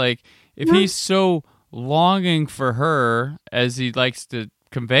Ilyas, like if he's so longing for her as he likes to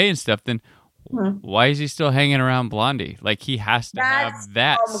convey and stuff, then why is he still hanging around Blondie? Like he has to have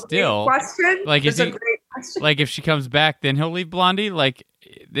that still. Question. Like is he? Like if she comes back, then he'll leave Blondie. Like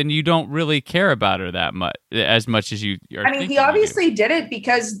then you don't really care about her that much, as much as you are. He obviously did it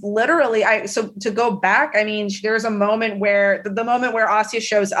because literally, so to go back, there's a moment where the moment where Asya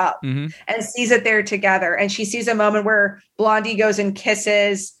shows up and sees that they're together, and she sees a moment where Blondie goes and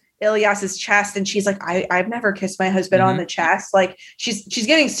kisses Ilyas's chest, and she's like, I've never kissed my husband on the chest. Like she's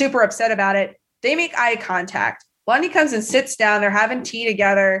getting super upset about it. They make eye contact. Blondie comes and sits down. They're having tea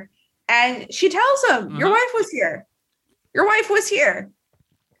together, and she tells him, "Your wife was here. Your wife was here."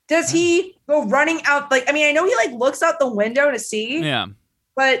 Does he go running out? Like, I know he like looks out the window to see. Yeah.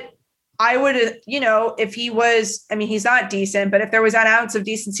 But I would, if he was, he's not decent, but if there was an ounce of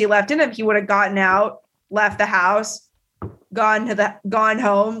decency left in him, he would have gotten out, left the house, gone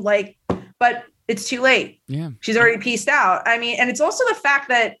home. Like, but it's too late. Yeah. She's already pieced out. And it's also the fact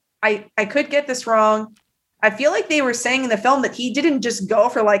that I could get this wrong. I feel like they were saying in the film that he didn't just go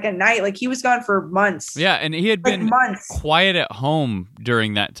for like a night. Like he was gone for months. Yeah. And he had been quiet at home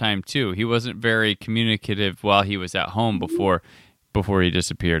during that time too. He wasn't very communicative while he was at home before he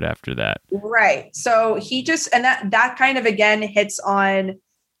disappeared after that. Right. So he just, and that kind of again hits on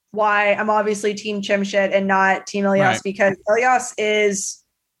why I'm obviously team Chimshit and not team Ilyas, because Ilyas is,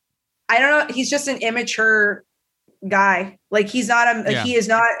 I don't know, he's just an immature guy. Like he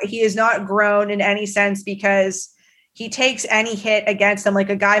is not grown in any sense, because he takes any hit against him, like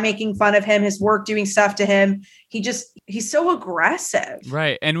a guy making fun of him, his work doing stuff to him. He's so aggressive.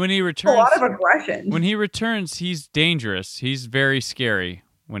 Right. And when he returns, a lot of aggression. When he returns, he's dangerous. He's very scary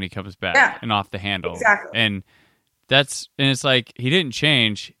when he comes back and off the handle. Exactly. And it's like, he didn't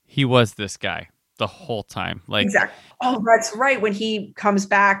change. He was this guy the whole time. Like, exactly. Oh, that's right. When he comes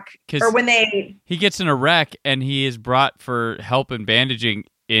back, or when he gets in a wreck and he is brought for help and bandaging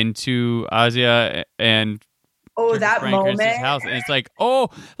into Asia and that moment. House. And it's like,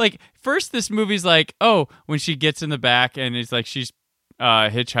 like first this movie's like, when she gets in the back and it's like she's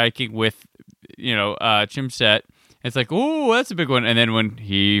hitchhiking with, Chimset. It's like, that's a big one. And then when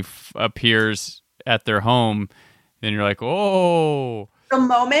he appears at their home, then you're like, The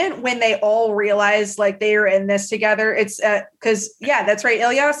moment when they all realize like they are in this together, it's because that's right.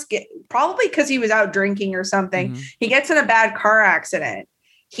 Ilyas, probably because he was out drinking or something, he gets in a bad car accident.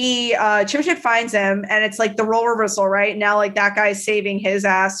 Chimchit finds him, and it's like the role reversal, right? Now, like that guy's saving his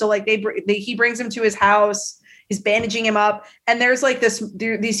ass. So like he brings him to his house. He's bandaging him up. And there's like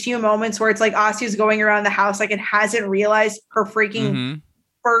these few moments where it's like Asia's going around the house, like, and hasn't realized her freaking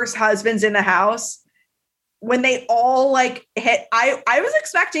first husband's in the house. When they all like hit, I was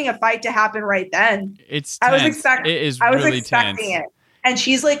expecting a fight to happen right then. I was expecting tense. It. And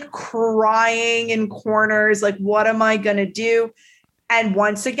she's like crying in corners, like, what am I gonna do? And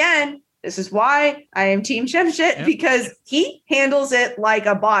once again, this is why I am Team Chimchit, because he handles it like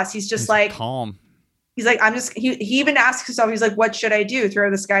a boss. He's like calm. He's like, he even asks himself, he's like, what should I do? Throw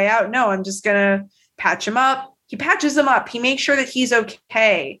this guy out? No, I'm just gonna patch him up. He patches him up. He makes sure that he's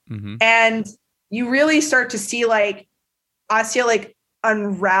okay. And you really start to see like Asya like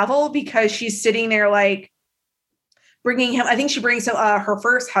unravel, because she's sitting there like bringing him. I think she brings him her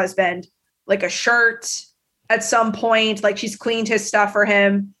first husband like a shirt at some point. Like she's cleaned his stuff for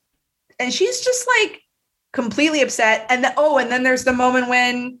him, and she's just like completely upset. And then there's the moment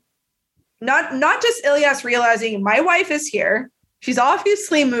when not just Ilyas realizing my wife is here. She's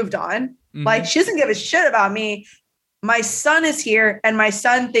obviously moved on. Like she doesn't give a shit about me. My son is here, and my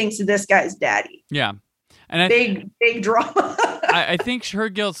son thinks this guy's daddy. Yeah. And big drama. I think her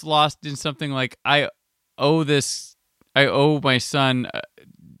guilt's lost in something like, I owe my son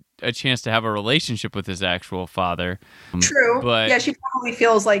a chance to have a relationship with his actual father. True. But yeah, she probably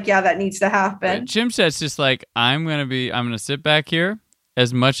feels like, that needs to happen. Chimset's just like, I'm going to sit back here.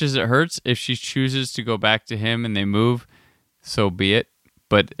 As much as it hurts, if she chooses to go back to him and they move, so be it.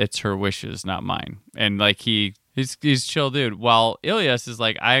 But it's her wishes, not mine. And like He's chill dude. While Ilyas is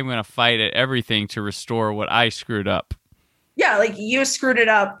like, I'm going to fight at everything to restore what I screwed up. Yeah, like you screwed it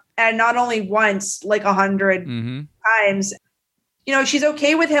up. And not only once, like 100 times. She's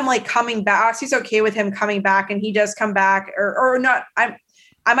okay with him like coming back. She's okay with him coming back, and he does come back or not.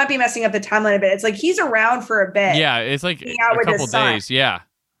 I might be messing up the timeline a bit. It's like he's around for a bit. Yeah, it's like a couple days. Yeah.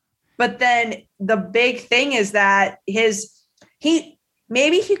 But then the big thing is that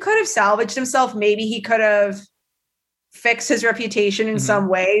maybe he could have salvaged himself. Maybe he could have fix his reputation in some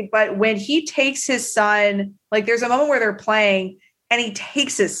way. But when he takes his son, like there's a moment where they're playing and he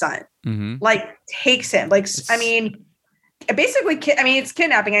takes his son, like takes him, like, basically, it's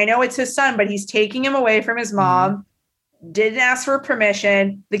kidnapping. I know it's his son, but he's taking him away from his mom. Didn't ask for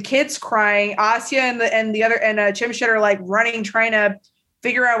permission. The kid's crying. Asya and Chimchit are like running, trying to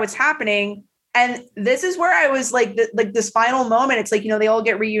figure out what's happening. And this is where I was like, this final moment. It's like, they all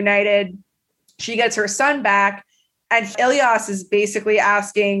get reunited. She gets her son back. And Ilyas is basically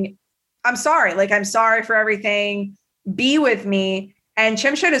asking, I'm sorry. Like, I'm sorry for everything. Be with me. And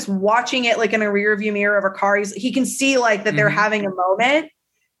Chimchit is watching it like in a rear view mirror of a car. He can see like that they're having a moment.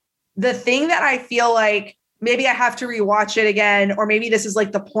 The thing that I feel like maybe I have to rewatch it again, or maybe this is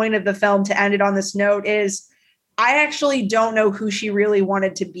like the point of the film to end it on this note, is I actually don't know who she really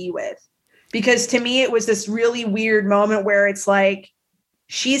wanted to be with. Because to me, it was this really weird moment where it's like,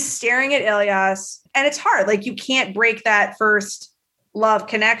 she's staring at Ilyas, and it's hard. Like, you can't break that first love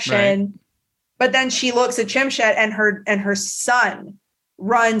connection. Right. But then she looks at Chimchit, and her son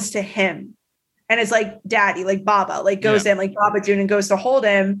runs to him and is like, daddy, like Baba, like goes in like Baba June and goes to hold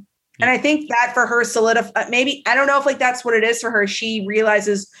him. And I think that for her maybe, I don't know if like that's what it is for her. She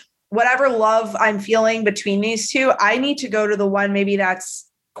realizes whatever love I'm feeling between these two, I need to go to the one maybe that's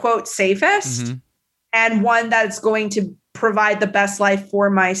quote safest and one that's going to provide the best life for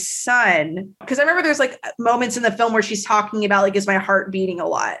my son. Because I remember there's like moments in the film where she's talking about like, is my heart beating a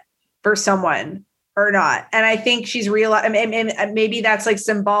lot for someone or not? And I think she's realized, and maybe that's like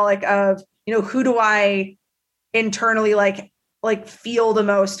symbolic of, who do I internally like feel the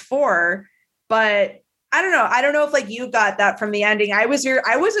most for? But I don't know. I don't know if like you got that from the ending. I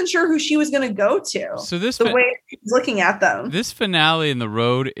wasn't sure who she was going to go to. So the way she was looking at them. This finale in The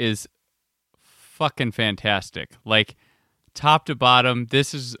Road is fucking fantastic. Like top to bottom,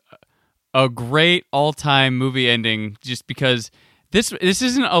 this is a great all-time movie ending just because this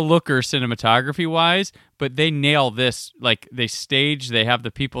isn't a looker cinematography wise, but they nail this. Like they have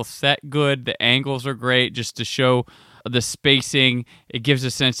the people set good, the angles are great just to show the spacing. It gives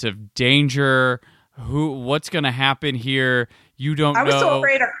a sense of danger. What's going to happen here? You don't know. I was so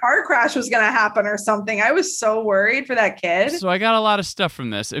afraid a car crash was going to happen or something. I was so worried for that kid. So I got a lot of stuff from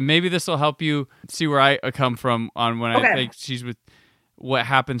this, and maybe this will help you see where I come from on when I think she's with what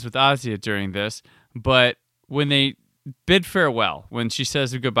happens with Azia during this. But when they bid farewell, when she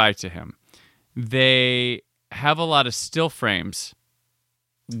says goodbye to him, they have a lot of still frames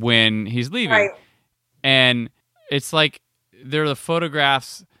when he's leaving. Right. And it's like they're the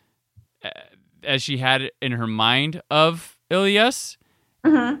photographs as she had it in her mind of Ilyas.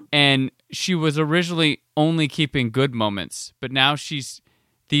 Mm-hmm. And she was originally only keeping good moments, but now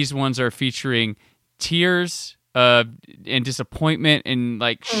these ones are featuring tears and disappointment and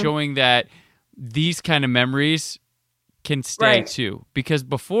like showing that these kind of memories can stay too. Because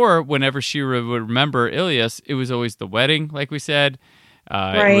before, whenever she would remember Ilyas, it was always the wedding, like we said.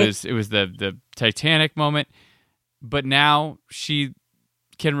 It was the Titanic moment. But now she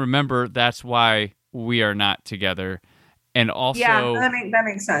can remember that's why we are not together. And also, that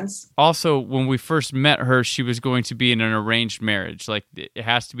makes sense. Also, when we first met her, she was going to be in an arranged marriage. Like, it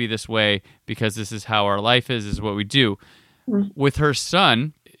has to be this way because this is how our life is what we do. Mm-hmm. With her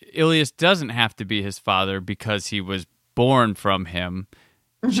son, Ilyas doesn't have to be his father because he was born from him.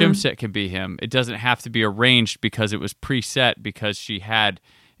 Mm-hmm. Chimset can be him. It doesn't have to be arranged because it was preset because she had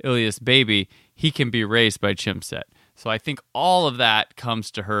Ilyas' baby. He can be raised by Chimset. So I think all of that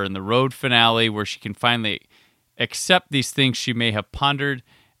comes to her in the Road finale where she can finally accept these things she may have pondered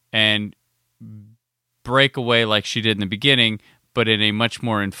and break away like she did in the beginning, but in a much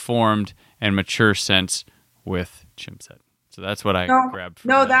more informed and mature sense with Chimset. So that's what I grabbed from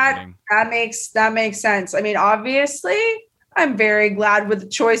that makes sense. I mean, obviously, I'm very glad with the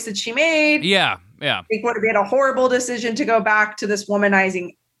choice that she made. Yeah. It would have been a horrible decision to go back to this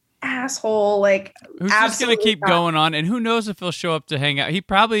womanizing asshole, like who's just gonna keep going on, and who knows if he'll show up to hang out. She's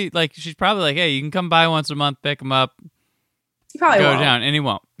probably like, hey, you can come by once a month, pick him up. He probably go won't. Down, and he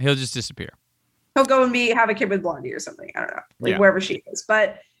won't. He'll just disappear. He'll go and have a kid with Blondie or something. I don't know, wherever she is.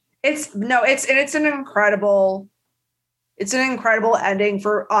 But it's an incredible ending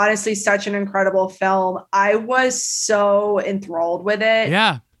for honestly such an incredible film. I was so enthralled with it.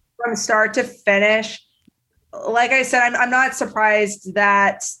 Yeah, from start to finish. Like I said, I'm not surprised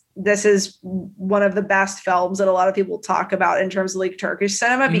that this is one of the best films that a lot of people talk about in terms of like Turkish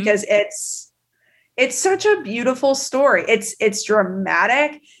cinema, mm-hmm. because it's such a beautiful story. It's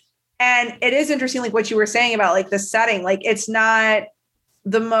dramatic. And it is interesting, like what you were saying about like the setting, like it's not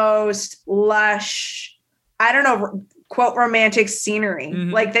the most lush, I don't know, quote, romantic scenery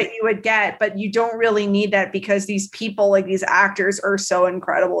mm-hmm. like that you would get, but you don't really need that because these people, like these actors are so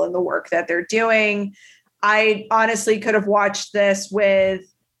incredible in the work that they're doing. I honestly could have watched this with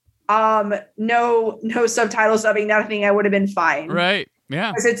no subtitles dubbing, nothing. I would have been fine. Right.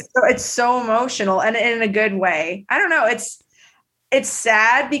 Yeah. Because it's so emotional and in a good way. I don't know. It's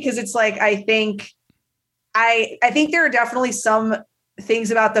sad because it's like, I think there are definitely some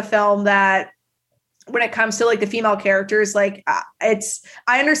things about the film that when it comes to like the female characters, like I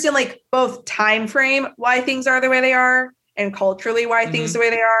understand like both time frame, why things are the way they are and culturally why mm-hmm. things the way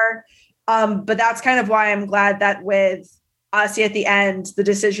they are. But that's kind of why I'm glad that with Asi at the end, the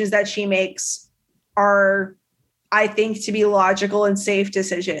decisions that she makes are, I think, to be logical and safe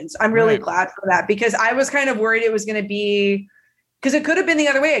decisions. I'm really glad for that because I was kind of worried it was going to be, because it could have been the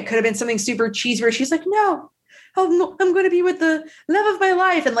other way. It could have been something super cheesy where she's like, no, I'm going to be with the love of my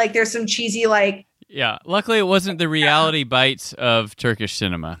life. And like, there's some cheesy, like, yeah. Luckily, it wasn't the reality bites of Turkish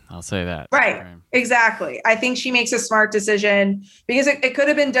cinema. I'll say that. Right. Exactly. I think she makes a smart decision because it could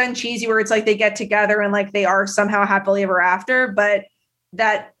have been done cheesy where it's like they get together and like they are somehow happily ever after. But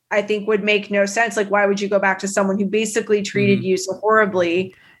that I think would make no sense. Like, why would you go back to someone who basically treated mm-hmm. you so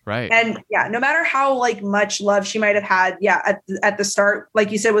horribly? Right. And yeah, no matter how like much love she might have had. Yeah. At the start,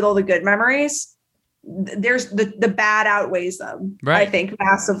 like you said, with all the good memories, there's the bad outweighs them. Right. I think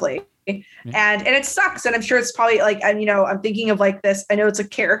massively. Yeah. And it sucks. And I'm sure it's probably like, and I'm thinking of like this, I know it's a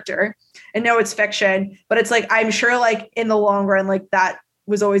character, I know it's fiction, but it's like, I'm sure like in the long run, like that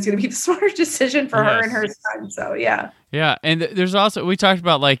was always going to be the smart decision for her and her son. So yeah. Yeah. And there's also, we talked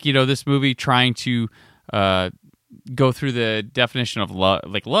about like, this movie trying to go through the definition of love,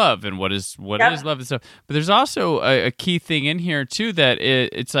 like love, and what is love and stuff. But there's also a key thing in here too that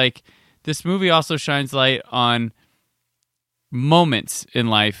it's like this movie also shines light on moments in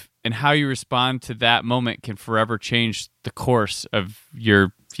life, and how you respond to that moment can forever change the course of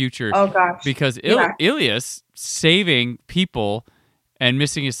your future. Oh gosh! Because Ilias saving people and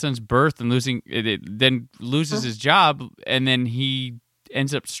missing his son's birth and then loses his job, and then he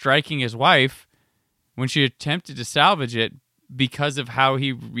ends up striking his wife when she attempted to salvage it because of how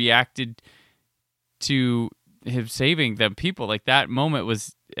he reacted to him saving them people. Like that moment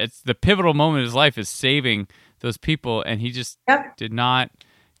it's the pivotal moment of his life, is saving those people, and he just did not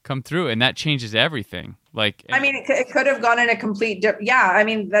come through, and that changes everything. Like, I mean, it could have gone in a complete I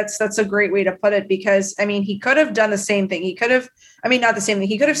mean, that's a great way to put it, because I mean, he could have done the same thing. He could have, not the same thing.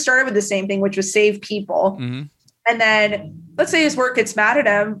 He could have started with the same thing, which was save people. Mm-hmm. And then let's say his work gets mad at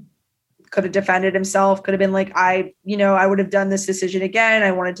him, could have defended himself, could have been like, I would have done this decision again.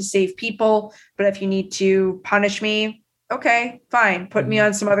 I wanted to save people, but if you need to punish me, okay, fine. Put me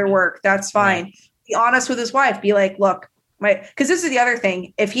on some other work. That's fine. Right. Be honest with his wife. Be like, look, because this is the other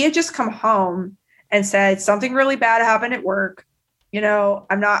thing. If he had just come home and said something really bad happened at work,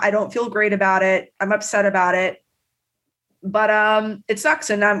 I don't feel great about it. I'm upset about it, but it sucks.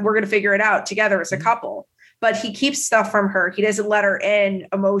 And we're going to figure it out together as a couple. But he keeps stuff from her. He doesn't let her in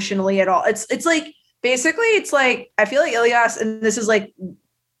emotionally at all. It's like, basically, it's like, I feel like Ilias, and this is like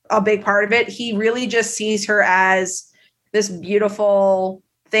a big part of it, he really just sees her as this beautiful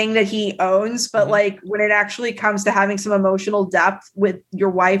thing that he owns. But like when it actually comes to having some emotional depth with your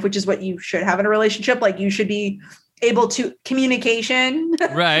wife, which is what you should have in a relationship, like you should be able to communication,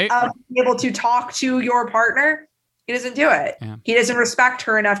 right? Be able to talk to your partner. He doesn't do it. Yeah. He doesn't respect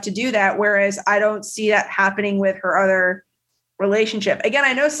her enough to do that. Whereas I don't see that happening with her other relationship. Again,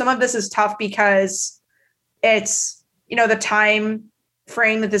 I know some of this is tough because it's, the time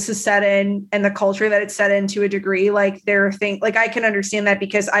frame that this is set in and the culture that it's set in to a degree. Like I can understand that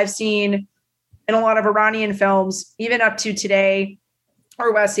because I've seen in a lot of Iranian films, even up to today,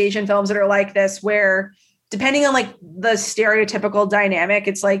 or West Asian films that are like this, where depending on like the stereotypical dynamic,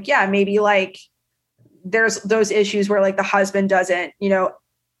 it's like, yeah, maybe like, there's those issues where like the husband doesn't,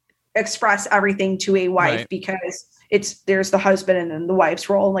 express everything to a wife, because there's the husband and then the wife's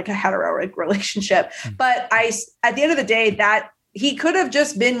role in like a hetero relationship. Mm-hmm. But at the end of the day, that he could have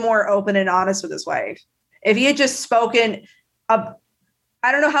just been more open and honest with his wife. If he had just spoken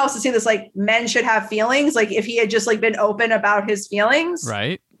I don't know how else to say this, like men should have feelings. Like if he had just like been open about his feelings,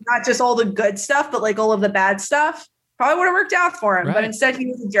 right? Not just all the good stuff, but like all of the bad stuff, probably would have worked out for him. Right. But instead he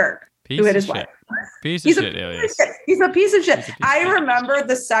was a jerk who hit his wife. Piece of shit, Ilias. He's a piece of shit. I remember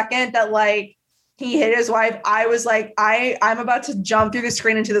the second that like he hit his wife, I was like, I'm about to jump through the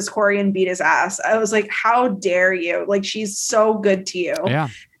screen into this quarry and beat his ass. I was like, how dare you? Like, she's so good to you. Yeah.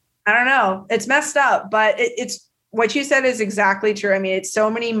 I don't know. It's messed up, but it's what you said is exactly true. I mean, it's so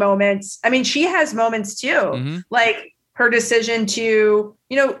many moments. I mean, she has moments too. Mm-hmm. Like her decision to,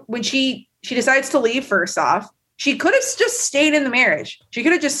 when she decides to leave, first off, she could have just stayed in the marriage. She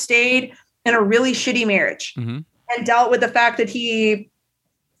could have just stayed in a really shitty marriage and dealt with the fact that he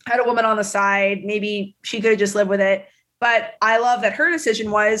had a woman on the side. Maybe she could have just lived with it. But I love that her decision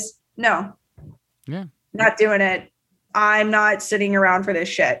was, no, not doing it. I'm not sitting around for this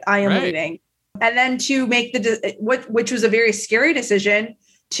shit. I am leaving. And then to make which was a very scary decision,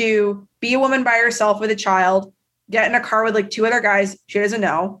 to be a woman by herself with a child, get in a car with like two other guys she doesn't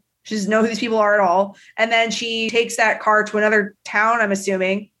know. She doesn't know who these people are at all. And then she takes that car to another town, I'm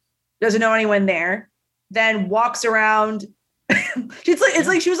assuming, doesn't know anyone there, then walks around. It's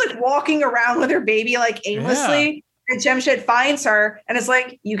like she was like walking around with her baby, like aimlessly. Yeah. And Jemshed finds her and it's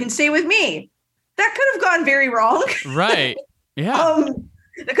like, you can stay with me. That could have gone very wrong. Right. Yeah.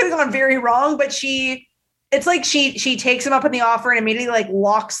 That could have gone very wrong, but it's like she takes him up on the offer and immediately like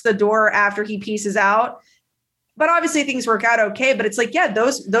locks the door after he pieces out. But obviously things work out okay. But it's like, yeah,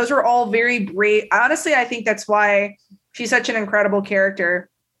 those are all very brave. Honestly, I think that's why she's such an incredible character,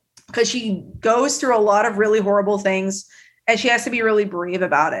 because she goes through a lot of really horrible things and she has to be really brave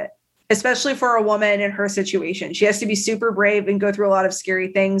about it, especially for a woman in her situation. She has to be super brave and go through a lot of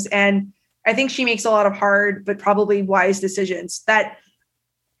scary things. And I think she makes a lot of hard, but probably wise decisions that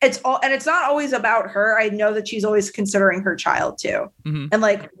it's not always about her. I know that she's always considering her child too. Mm-hmm. And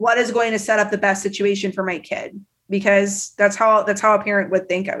like, what is going to set up the best situation for my kid? Because that's how a parent would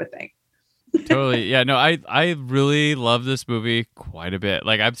think, I would think. Totally. Yeah, no, I really love this movie quite a bit.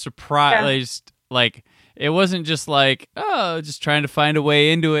 Like, I'm surprised, like, it wasn't just like, just trying to find a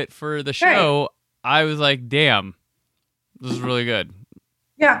way into it for the show. Right. I was like, damn, this is really good.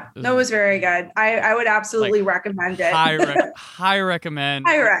 Yeah, no, it was very good. I would absolutely recommend it. High recommend.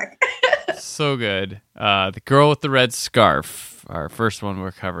 High rec. So good. The Girl with the Red Scarf, our first one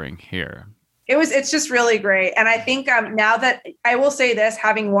we're covering here. It's just really great. And I think now that I will say this,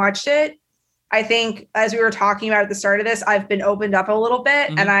 having watched it, I think as we were talking about at the start of this, I've been opened up a little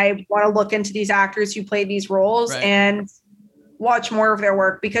bit and I want to look into these actors who played these roles and watch more of their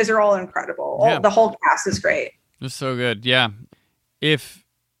work because they're all incredible. The whole cast is great. It's so good. Yeah. If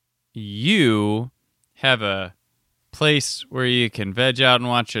you have a place where you can veg out and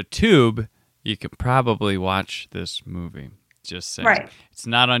watch a tube, you could probably watch this movie. Just saying. Right. It's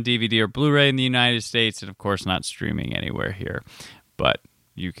not on DVD or Blu-ray in the United States, and of course not streaming anywhere here. But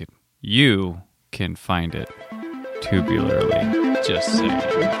you can find it tubularly. Just saying.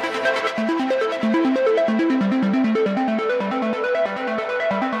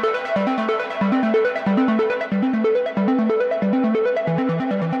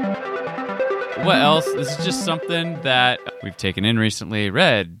 What else? This is just something that we've taken in recently,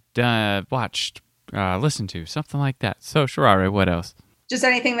 read, watched, listened to, something like that. So, Sharareh, what else? Just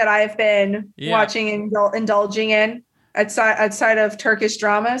anything that I've been watching and indulging in outside of Turkish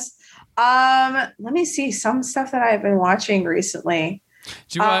dramas. Let me see some stuff that I've been watching recently.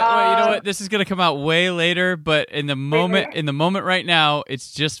 You know what? This is going to come out way later, but in the moment right now,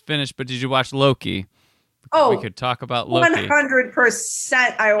 it's just finished. But did you watch Loki? Oh, we could talk about Loki.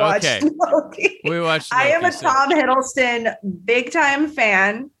 100% I watched Loki. We watched Loki. I am a Tom Hiddleston big time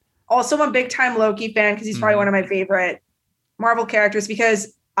fan. Also, I'm a big time Loki fan because he's probably one of my favorite Marvel characters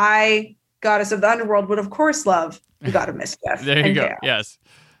because I, Goddess of the Underworld, would of course love the God of Mischief. There you go. Chaos. Yes.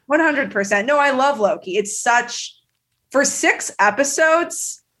 100%. No, I love Loki. It's for 6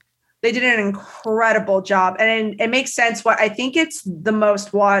 episodes, they did an incredible job. And it makes sense. I think it's the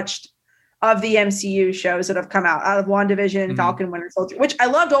most watched of the MCU shows that have come out of WandaVision, Falcon, Winter Soldier, which I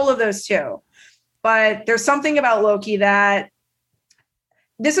loved all of those too. But there's something about Loki that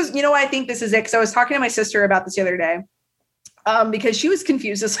I think this is it. Because I was talking to my sister about this the other day because she was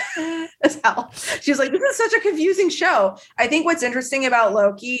confused as hell. She was like, this is such a confusing show. I think what's interesting about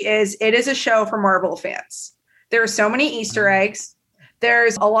Loki is it is a show for Marvel fans. There are so many Easter eggs.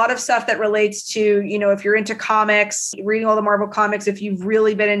 There's a lot of stuff that relates to, if you're into comics, reading all the Marvel comics, if you've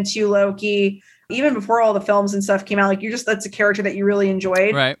really been into Loki, even before all the films and stuff came out, that's a character that you really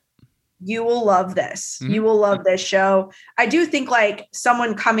enjoyed. Right. You will love this. You will love this show. I do think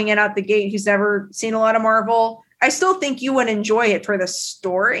someone coming in out the gate who's never seen a lot of Marvel, I still think you would enjoy it for the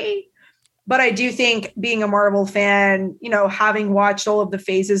story. But I do think being a Marvel fan, having watched all of the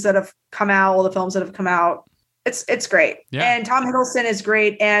phases that have come out, all the films that have come out, it's great. Yeah. And Tom Hiddleston is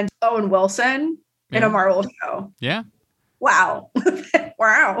great. And Owen Wilson in a Marvel show. Yeah. Wow.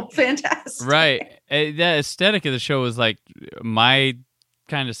 Wow. Fantastic. Right. The aesthetic of the show was like my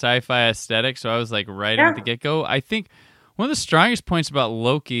kind of sci-fi aesthetic. So I was like right at the get-go. I think one of the strongest points about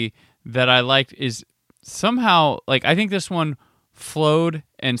Loki that I liked is somehow, I think this one flowed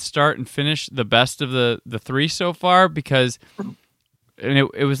and start and finish the best of the 3 so far because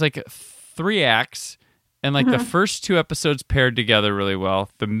it was like 3 acts. And the first 2 episodes paired together really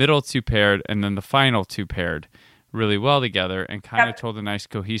well, the middle 2 paired, and then the final 2 paired really well together and kind of told a nice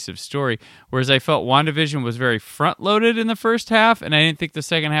cohesive story. Whereas I felt WandaVision was very front-loaded in the first half, and I didn't think the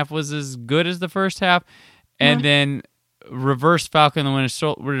second half was as good as the first half. And then reverse Falcon and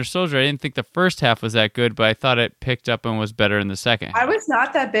the Winter Soldier, I didn't think the first half was that good, but I thought it picked up and was better in the second half. I was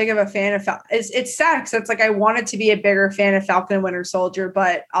not that big of a fan of Falcon. It's sad because I wanted to be a bigger fan of Falcon and Winter Soldier,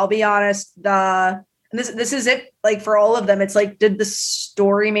 but I'll be honest, this is it. For all of them, it's did the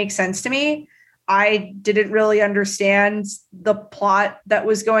story make sense to me? I didn't really understand the plot that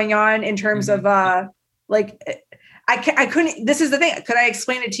was going on in terms of I couldn't. This is the thing. Could I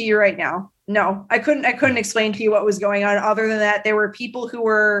explain it to you right now? No, I couldn't. I couldn't explain to you what was going on. Other than that, there were people who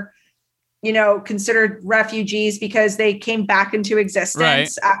were, considered refugees because they came back into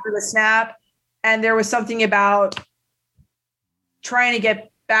existence after the snap, and there was something about trying to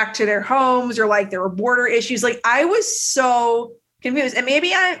get back to their homes or there were border issues. I was so confused, and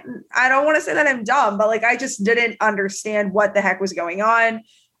maybe I don't want to say that I'm dumb, but I just didn't understand what the heck was going on.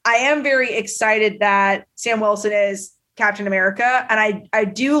 I am very excited that Sam Wilson is Captain America, and I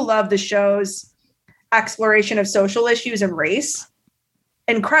do love the show's exploration of social issues and race.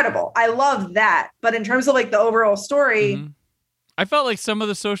 Incredible. I love that. But in terms of the overall story, I felt like some of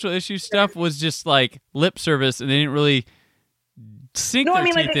the social issue stuff was just lip service, and they didn't really sink their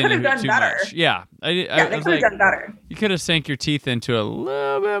teeth into it too much. Yeah. They could have done better. You could have sank your teeth into a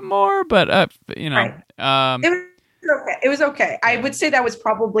little bit more, but Right. It was okay. I would say that was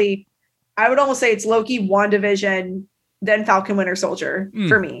probably, I would almost say it's Loki, WandaVision, than Falcon Winter Soldier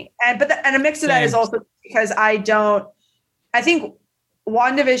for me. And a mix of that is also because I think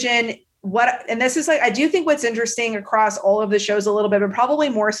WandaVision, and this is like, I do think what's interesting across all of the shows a little bit, but probably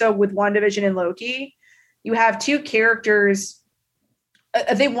more so with WandaVision and Loki, you have two characters.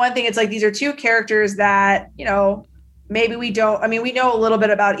 I think one thing, it's like, these are two characters that, maybe we don't, we know a little bit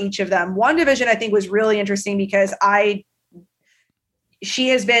about each of them. WandaVision, I think, was really interesting because she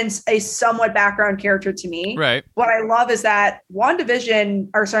has been a somewhat background character to me. Right. What I love is that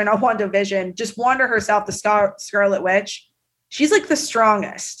just Wanda herself, the Scarlet Witch, she's like the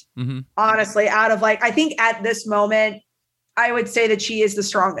strongest, honestly, out of I think at this moment, I would say that she is the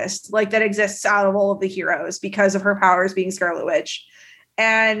strongest, that exists out of all of the heroes because of her powers being Scarlet Witch.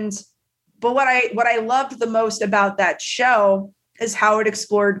 But what I loved the most about that show is how it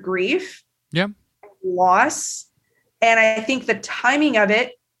explored grief, loss. And I think the timing of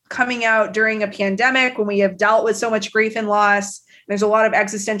it coming out during a pandemic when we have dealt with so much grief and loss, there's a lot of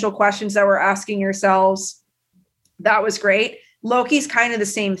existential questions that we're asking yourselves. That was great. Loki's kind of the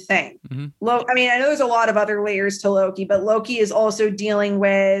same thing. I know there's a lot of other layers to Loki, but Loki is also dealing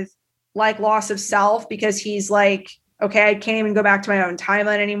with loss of self because he's okay, I can't even go back to my own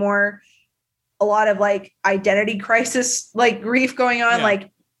timeline anymore. A lot of identity crisis, grief going on. Yeah.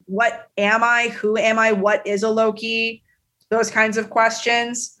 What am I? Who am I? What is a Loki? Those kinds of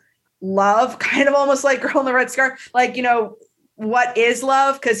questions. Love, kind of almost like Girl in the Red Scarf. What is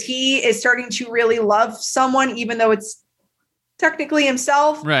love? Because he is starting to really love someone, even though it's technically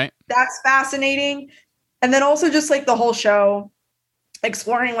himself. Right. That's fascinating. And then also just the whole show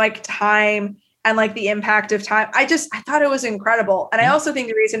exploring time and the impact of time. I thought it was incredible. And I also think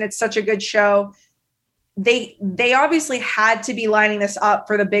the reason it's such a good show, they obviously had to be lining this up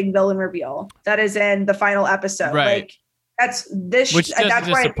for the big villain reveal that is in the final episode. Right. Which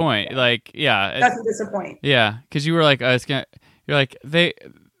doesn't disappoint. Doesn't disappoint. Yeah. Cause you were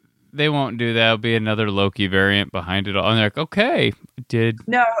they won't do that. It'll be another Loki variant behind it all. And they're okay.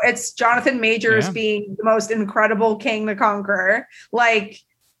 No, it's Jonathan Majors being the most incredible King the Conqueror.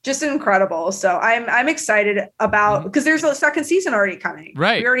 Just incredible. So I'm excited about, because there's a second season already coming.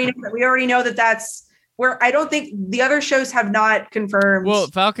 Right. We already know that's where I don't think the other shows have not confirmed. Well,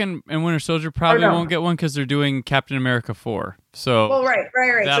 Falcon and Winter Soldier probably won't get one because they're doing Captain America 4. So right.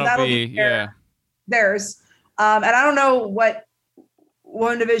 That'll be theirs. And I don't know what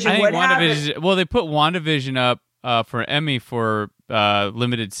WandaVision would have. Well, they put WandaVision up for an Emmy for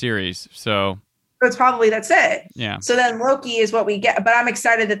limited series. So that's it. Yeah. So then Loki is what we get, but I'm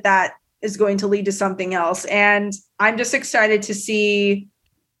excited that is going to lead to something else. And I'm just excited to see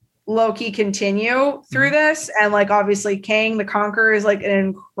Loki continue through this. And obviously Kang the Conqueror is an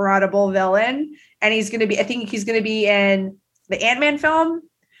incredible villain. And I think he's going to be in the Ant-Man film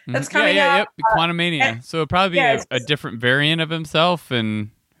that's coming out. Quantumania. So it'll probably be a different variant of himself. And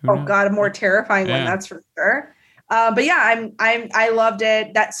God, a more terrifying one. That's for sure. But yeah, I loved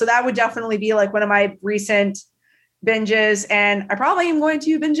it. That would definitely be one of my recent binges, and I probably am going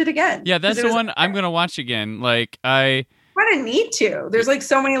to binge it again. Yeah, that's the one I'm going to watch again. I kind of need to. There's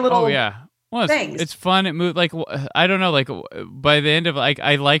so many little things. It's fun. It moved I don't know. By the end of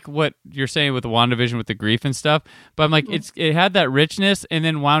I like what you're saying with the WandaVision with the grief and stuff. But I'm it had that richness, and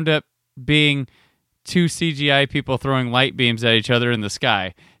then wound up being two CGI people throwing light beams at each other in the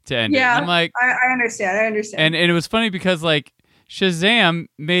sky to end it. And I'm I understand. And it was funny because Shazam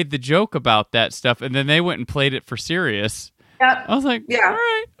made the joke about that stuff, and then they went and played it for serious. Yep. I was all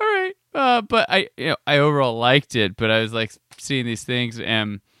right. But I overall liked it, but I was seeing these things,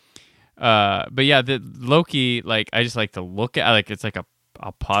 and but yeah, the Loki, I just like to look at it's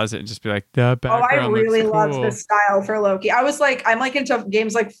I'll pause it and just be the background. I really cool. loved the style for Loki. I was I'm into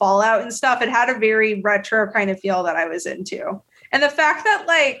games like Fallout and stuff. It had a very retro kind of feel that I was into. And the fact that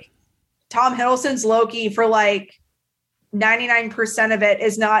Tom Hiddleston's Loki for 99% of it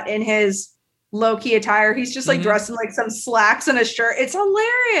is not in his Loki attire. He's just dressed in some slacks and a shirt. It's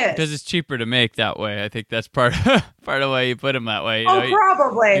hilarious. Because it's cheaper to make that way. I think that's part of why you put him that way.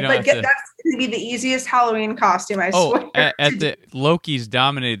 Probably. But that's going to be the easiest Halloween costume, I swear. At the Loki's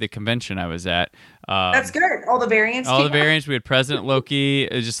dominated the convention I was at. That's good. All the variants. We had President Loki.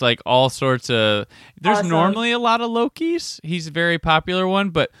 It's just all sorts of. There's normally a lot of Lokis. He's a very popular one,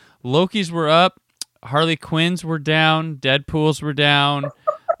 but Lokis were up. Harley Quinns were down. Deadpools were down.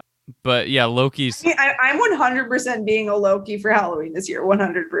 But yeah, Loki's. I'm 100% being a Loki for Halloween this year.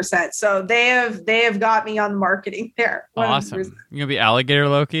 100%. So they have got me on the marketing there. 100%. Awesome. You're gonna be alligator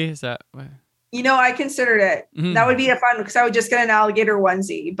Loki? Is that? I considered it. Mm-hmm. That would be a fun because I would just get an alligator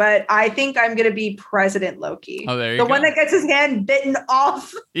onesie. But I think I'm gonna be President Loki. Oh, there you go. The one that gets his hand bitten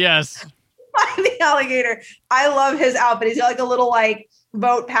off. Yes. Find the alligator. I love his outfit. He's got like a little like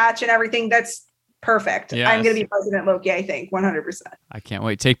boat patch and everything. That's perfect. Yes. I'm going to be President Loki, I think, 100%. I can't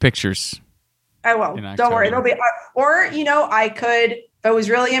wait. Take pictures. I will. Don't worry. There'll be, or, you know, I could, if I was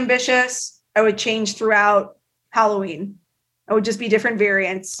really ambitious, I would change throughout Halloween. It would just be different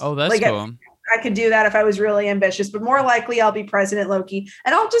variants. Oh, that's like cool. I could do that if I was really ambitious, but more likely I'll be President Loki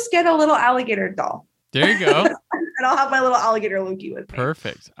and I'll just get a little alligator doll. There you go. And I'll have my little alligator Loki with me.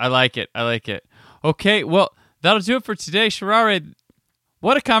 Perfect. I like it. Okay, well, that'll do it for today. Sharareh,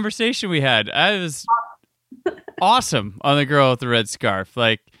 what a conversation we had. I was awesome on the girl with the red scarf.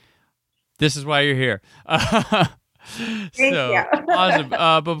 Like, this is why you're here. Thank you. Awesome.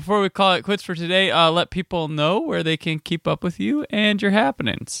 But before we call it quits for today, let people know where they can keep up with you and your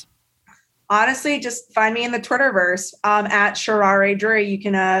happenings. Honestly, just find me in the Twitterverse at Sharareh Drury. You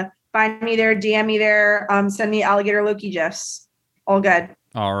can find me there, DM me there, send me alligator Loki gifs. All good.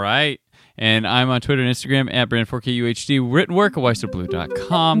 All right. And I'm on Twitter and Instagram at Brandon4KUHD. Written work at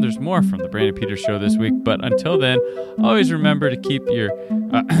WeisterBlue.com. There's more from the Brandon Peters Show this week. But until then, always remember to keep your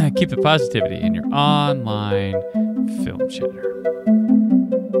keep the positivity in your online film chatter.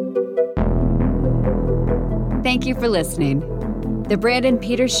 Thank you for listening. The Brandon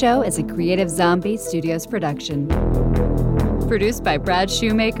Peters Show is a Creative Zombie Studios production. Produced by Brad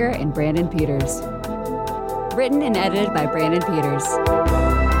Shoemaker and Brandon Peters. Written and edited by Brandon Peters.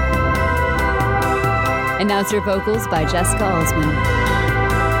 Announcer vocals by Jessica Alsman.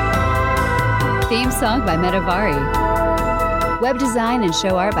 Theme song by Metavari. Web design and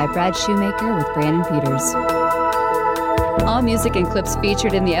show art by Brad Shoemaker with Brandon Peters. All music and clips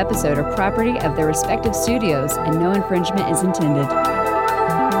featured in the episode are property of their respective studios and no infringement is intended.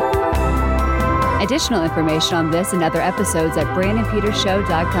 Additional information on this and other episodes at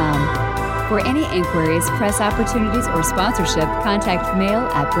BrandonPetersShow.com. For any inquiries, press opportunities, or sponsorship, contact mail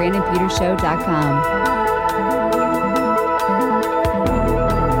at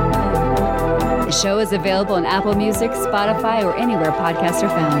BrandonPetersShow.com. The show is available on Apple Music, Spotify, or anywhere podcasts are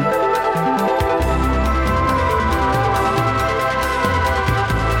found.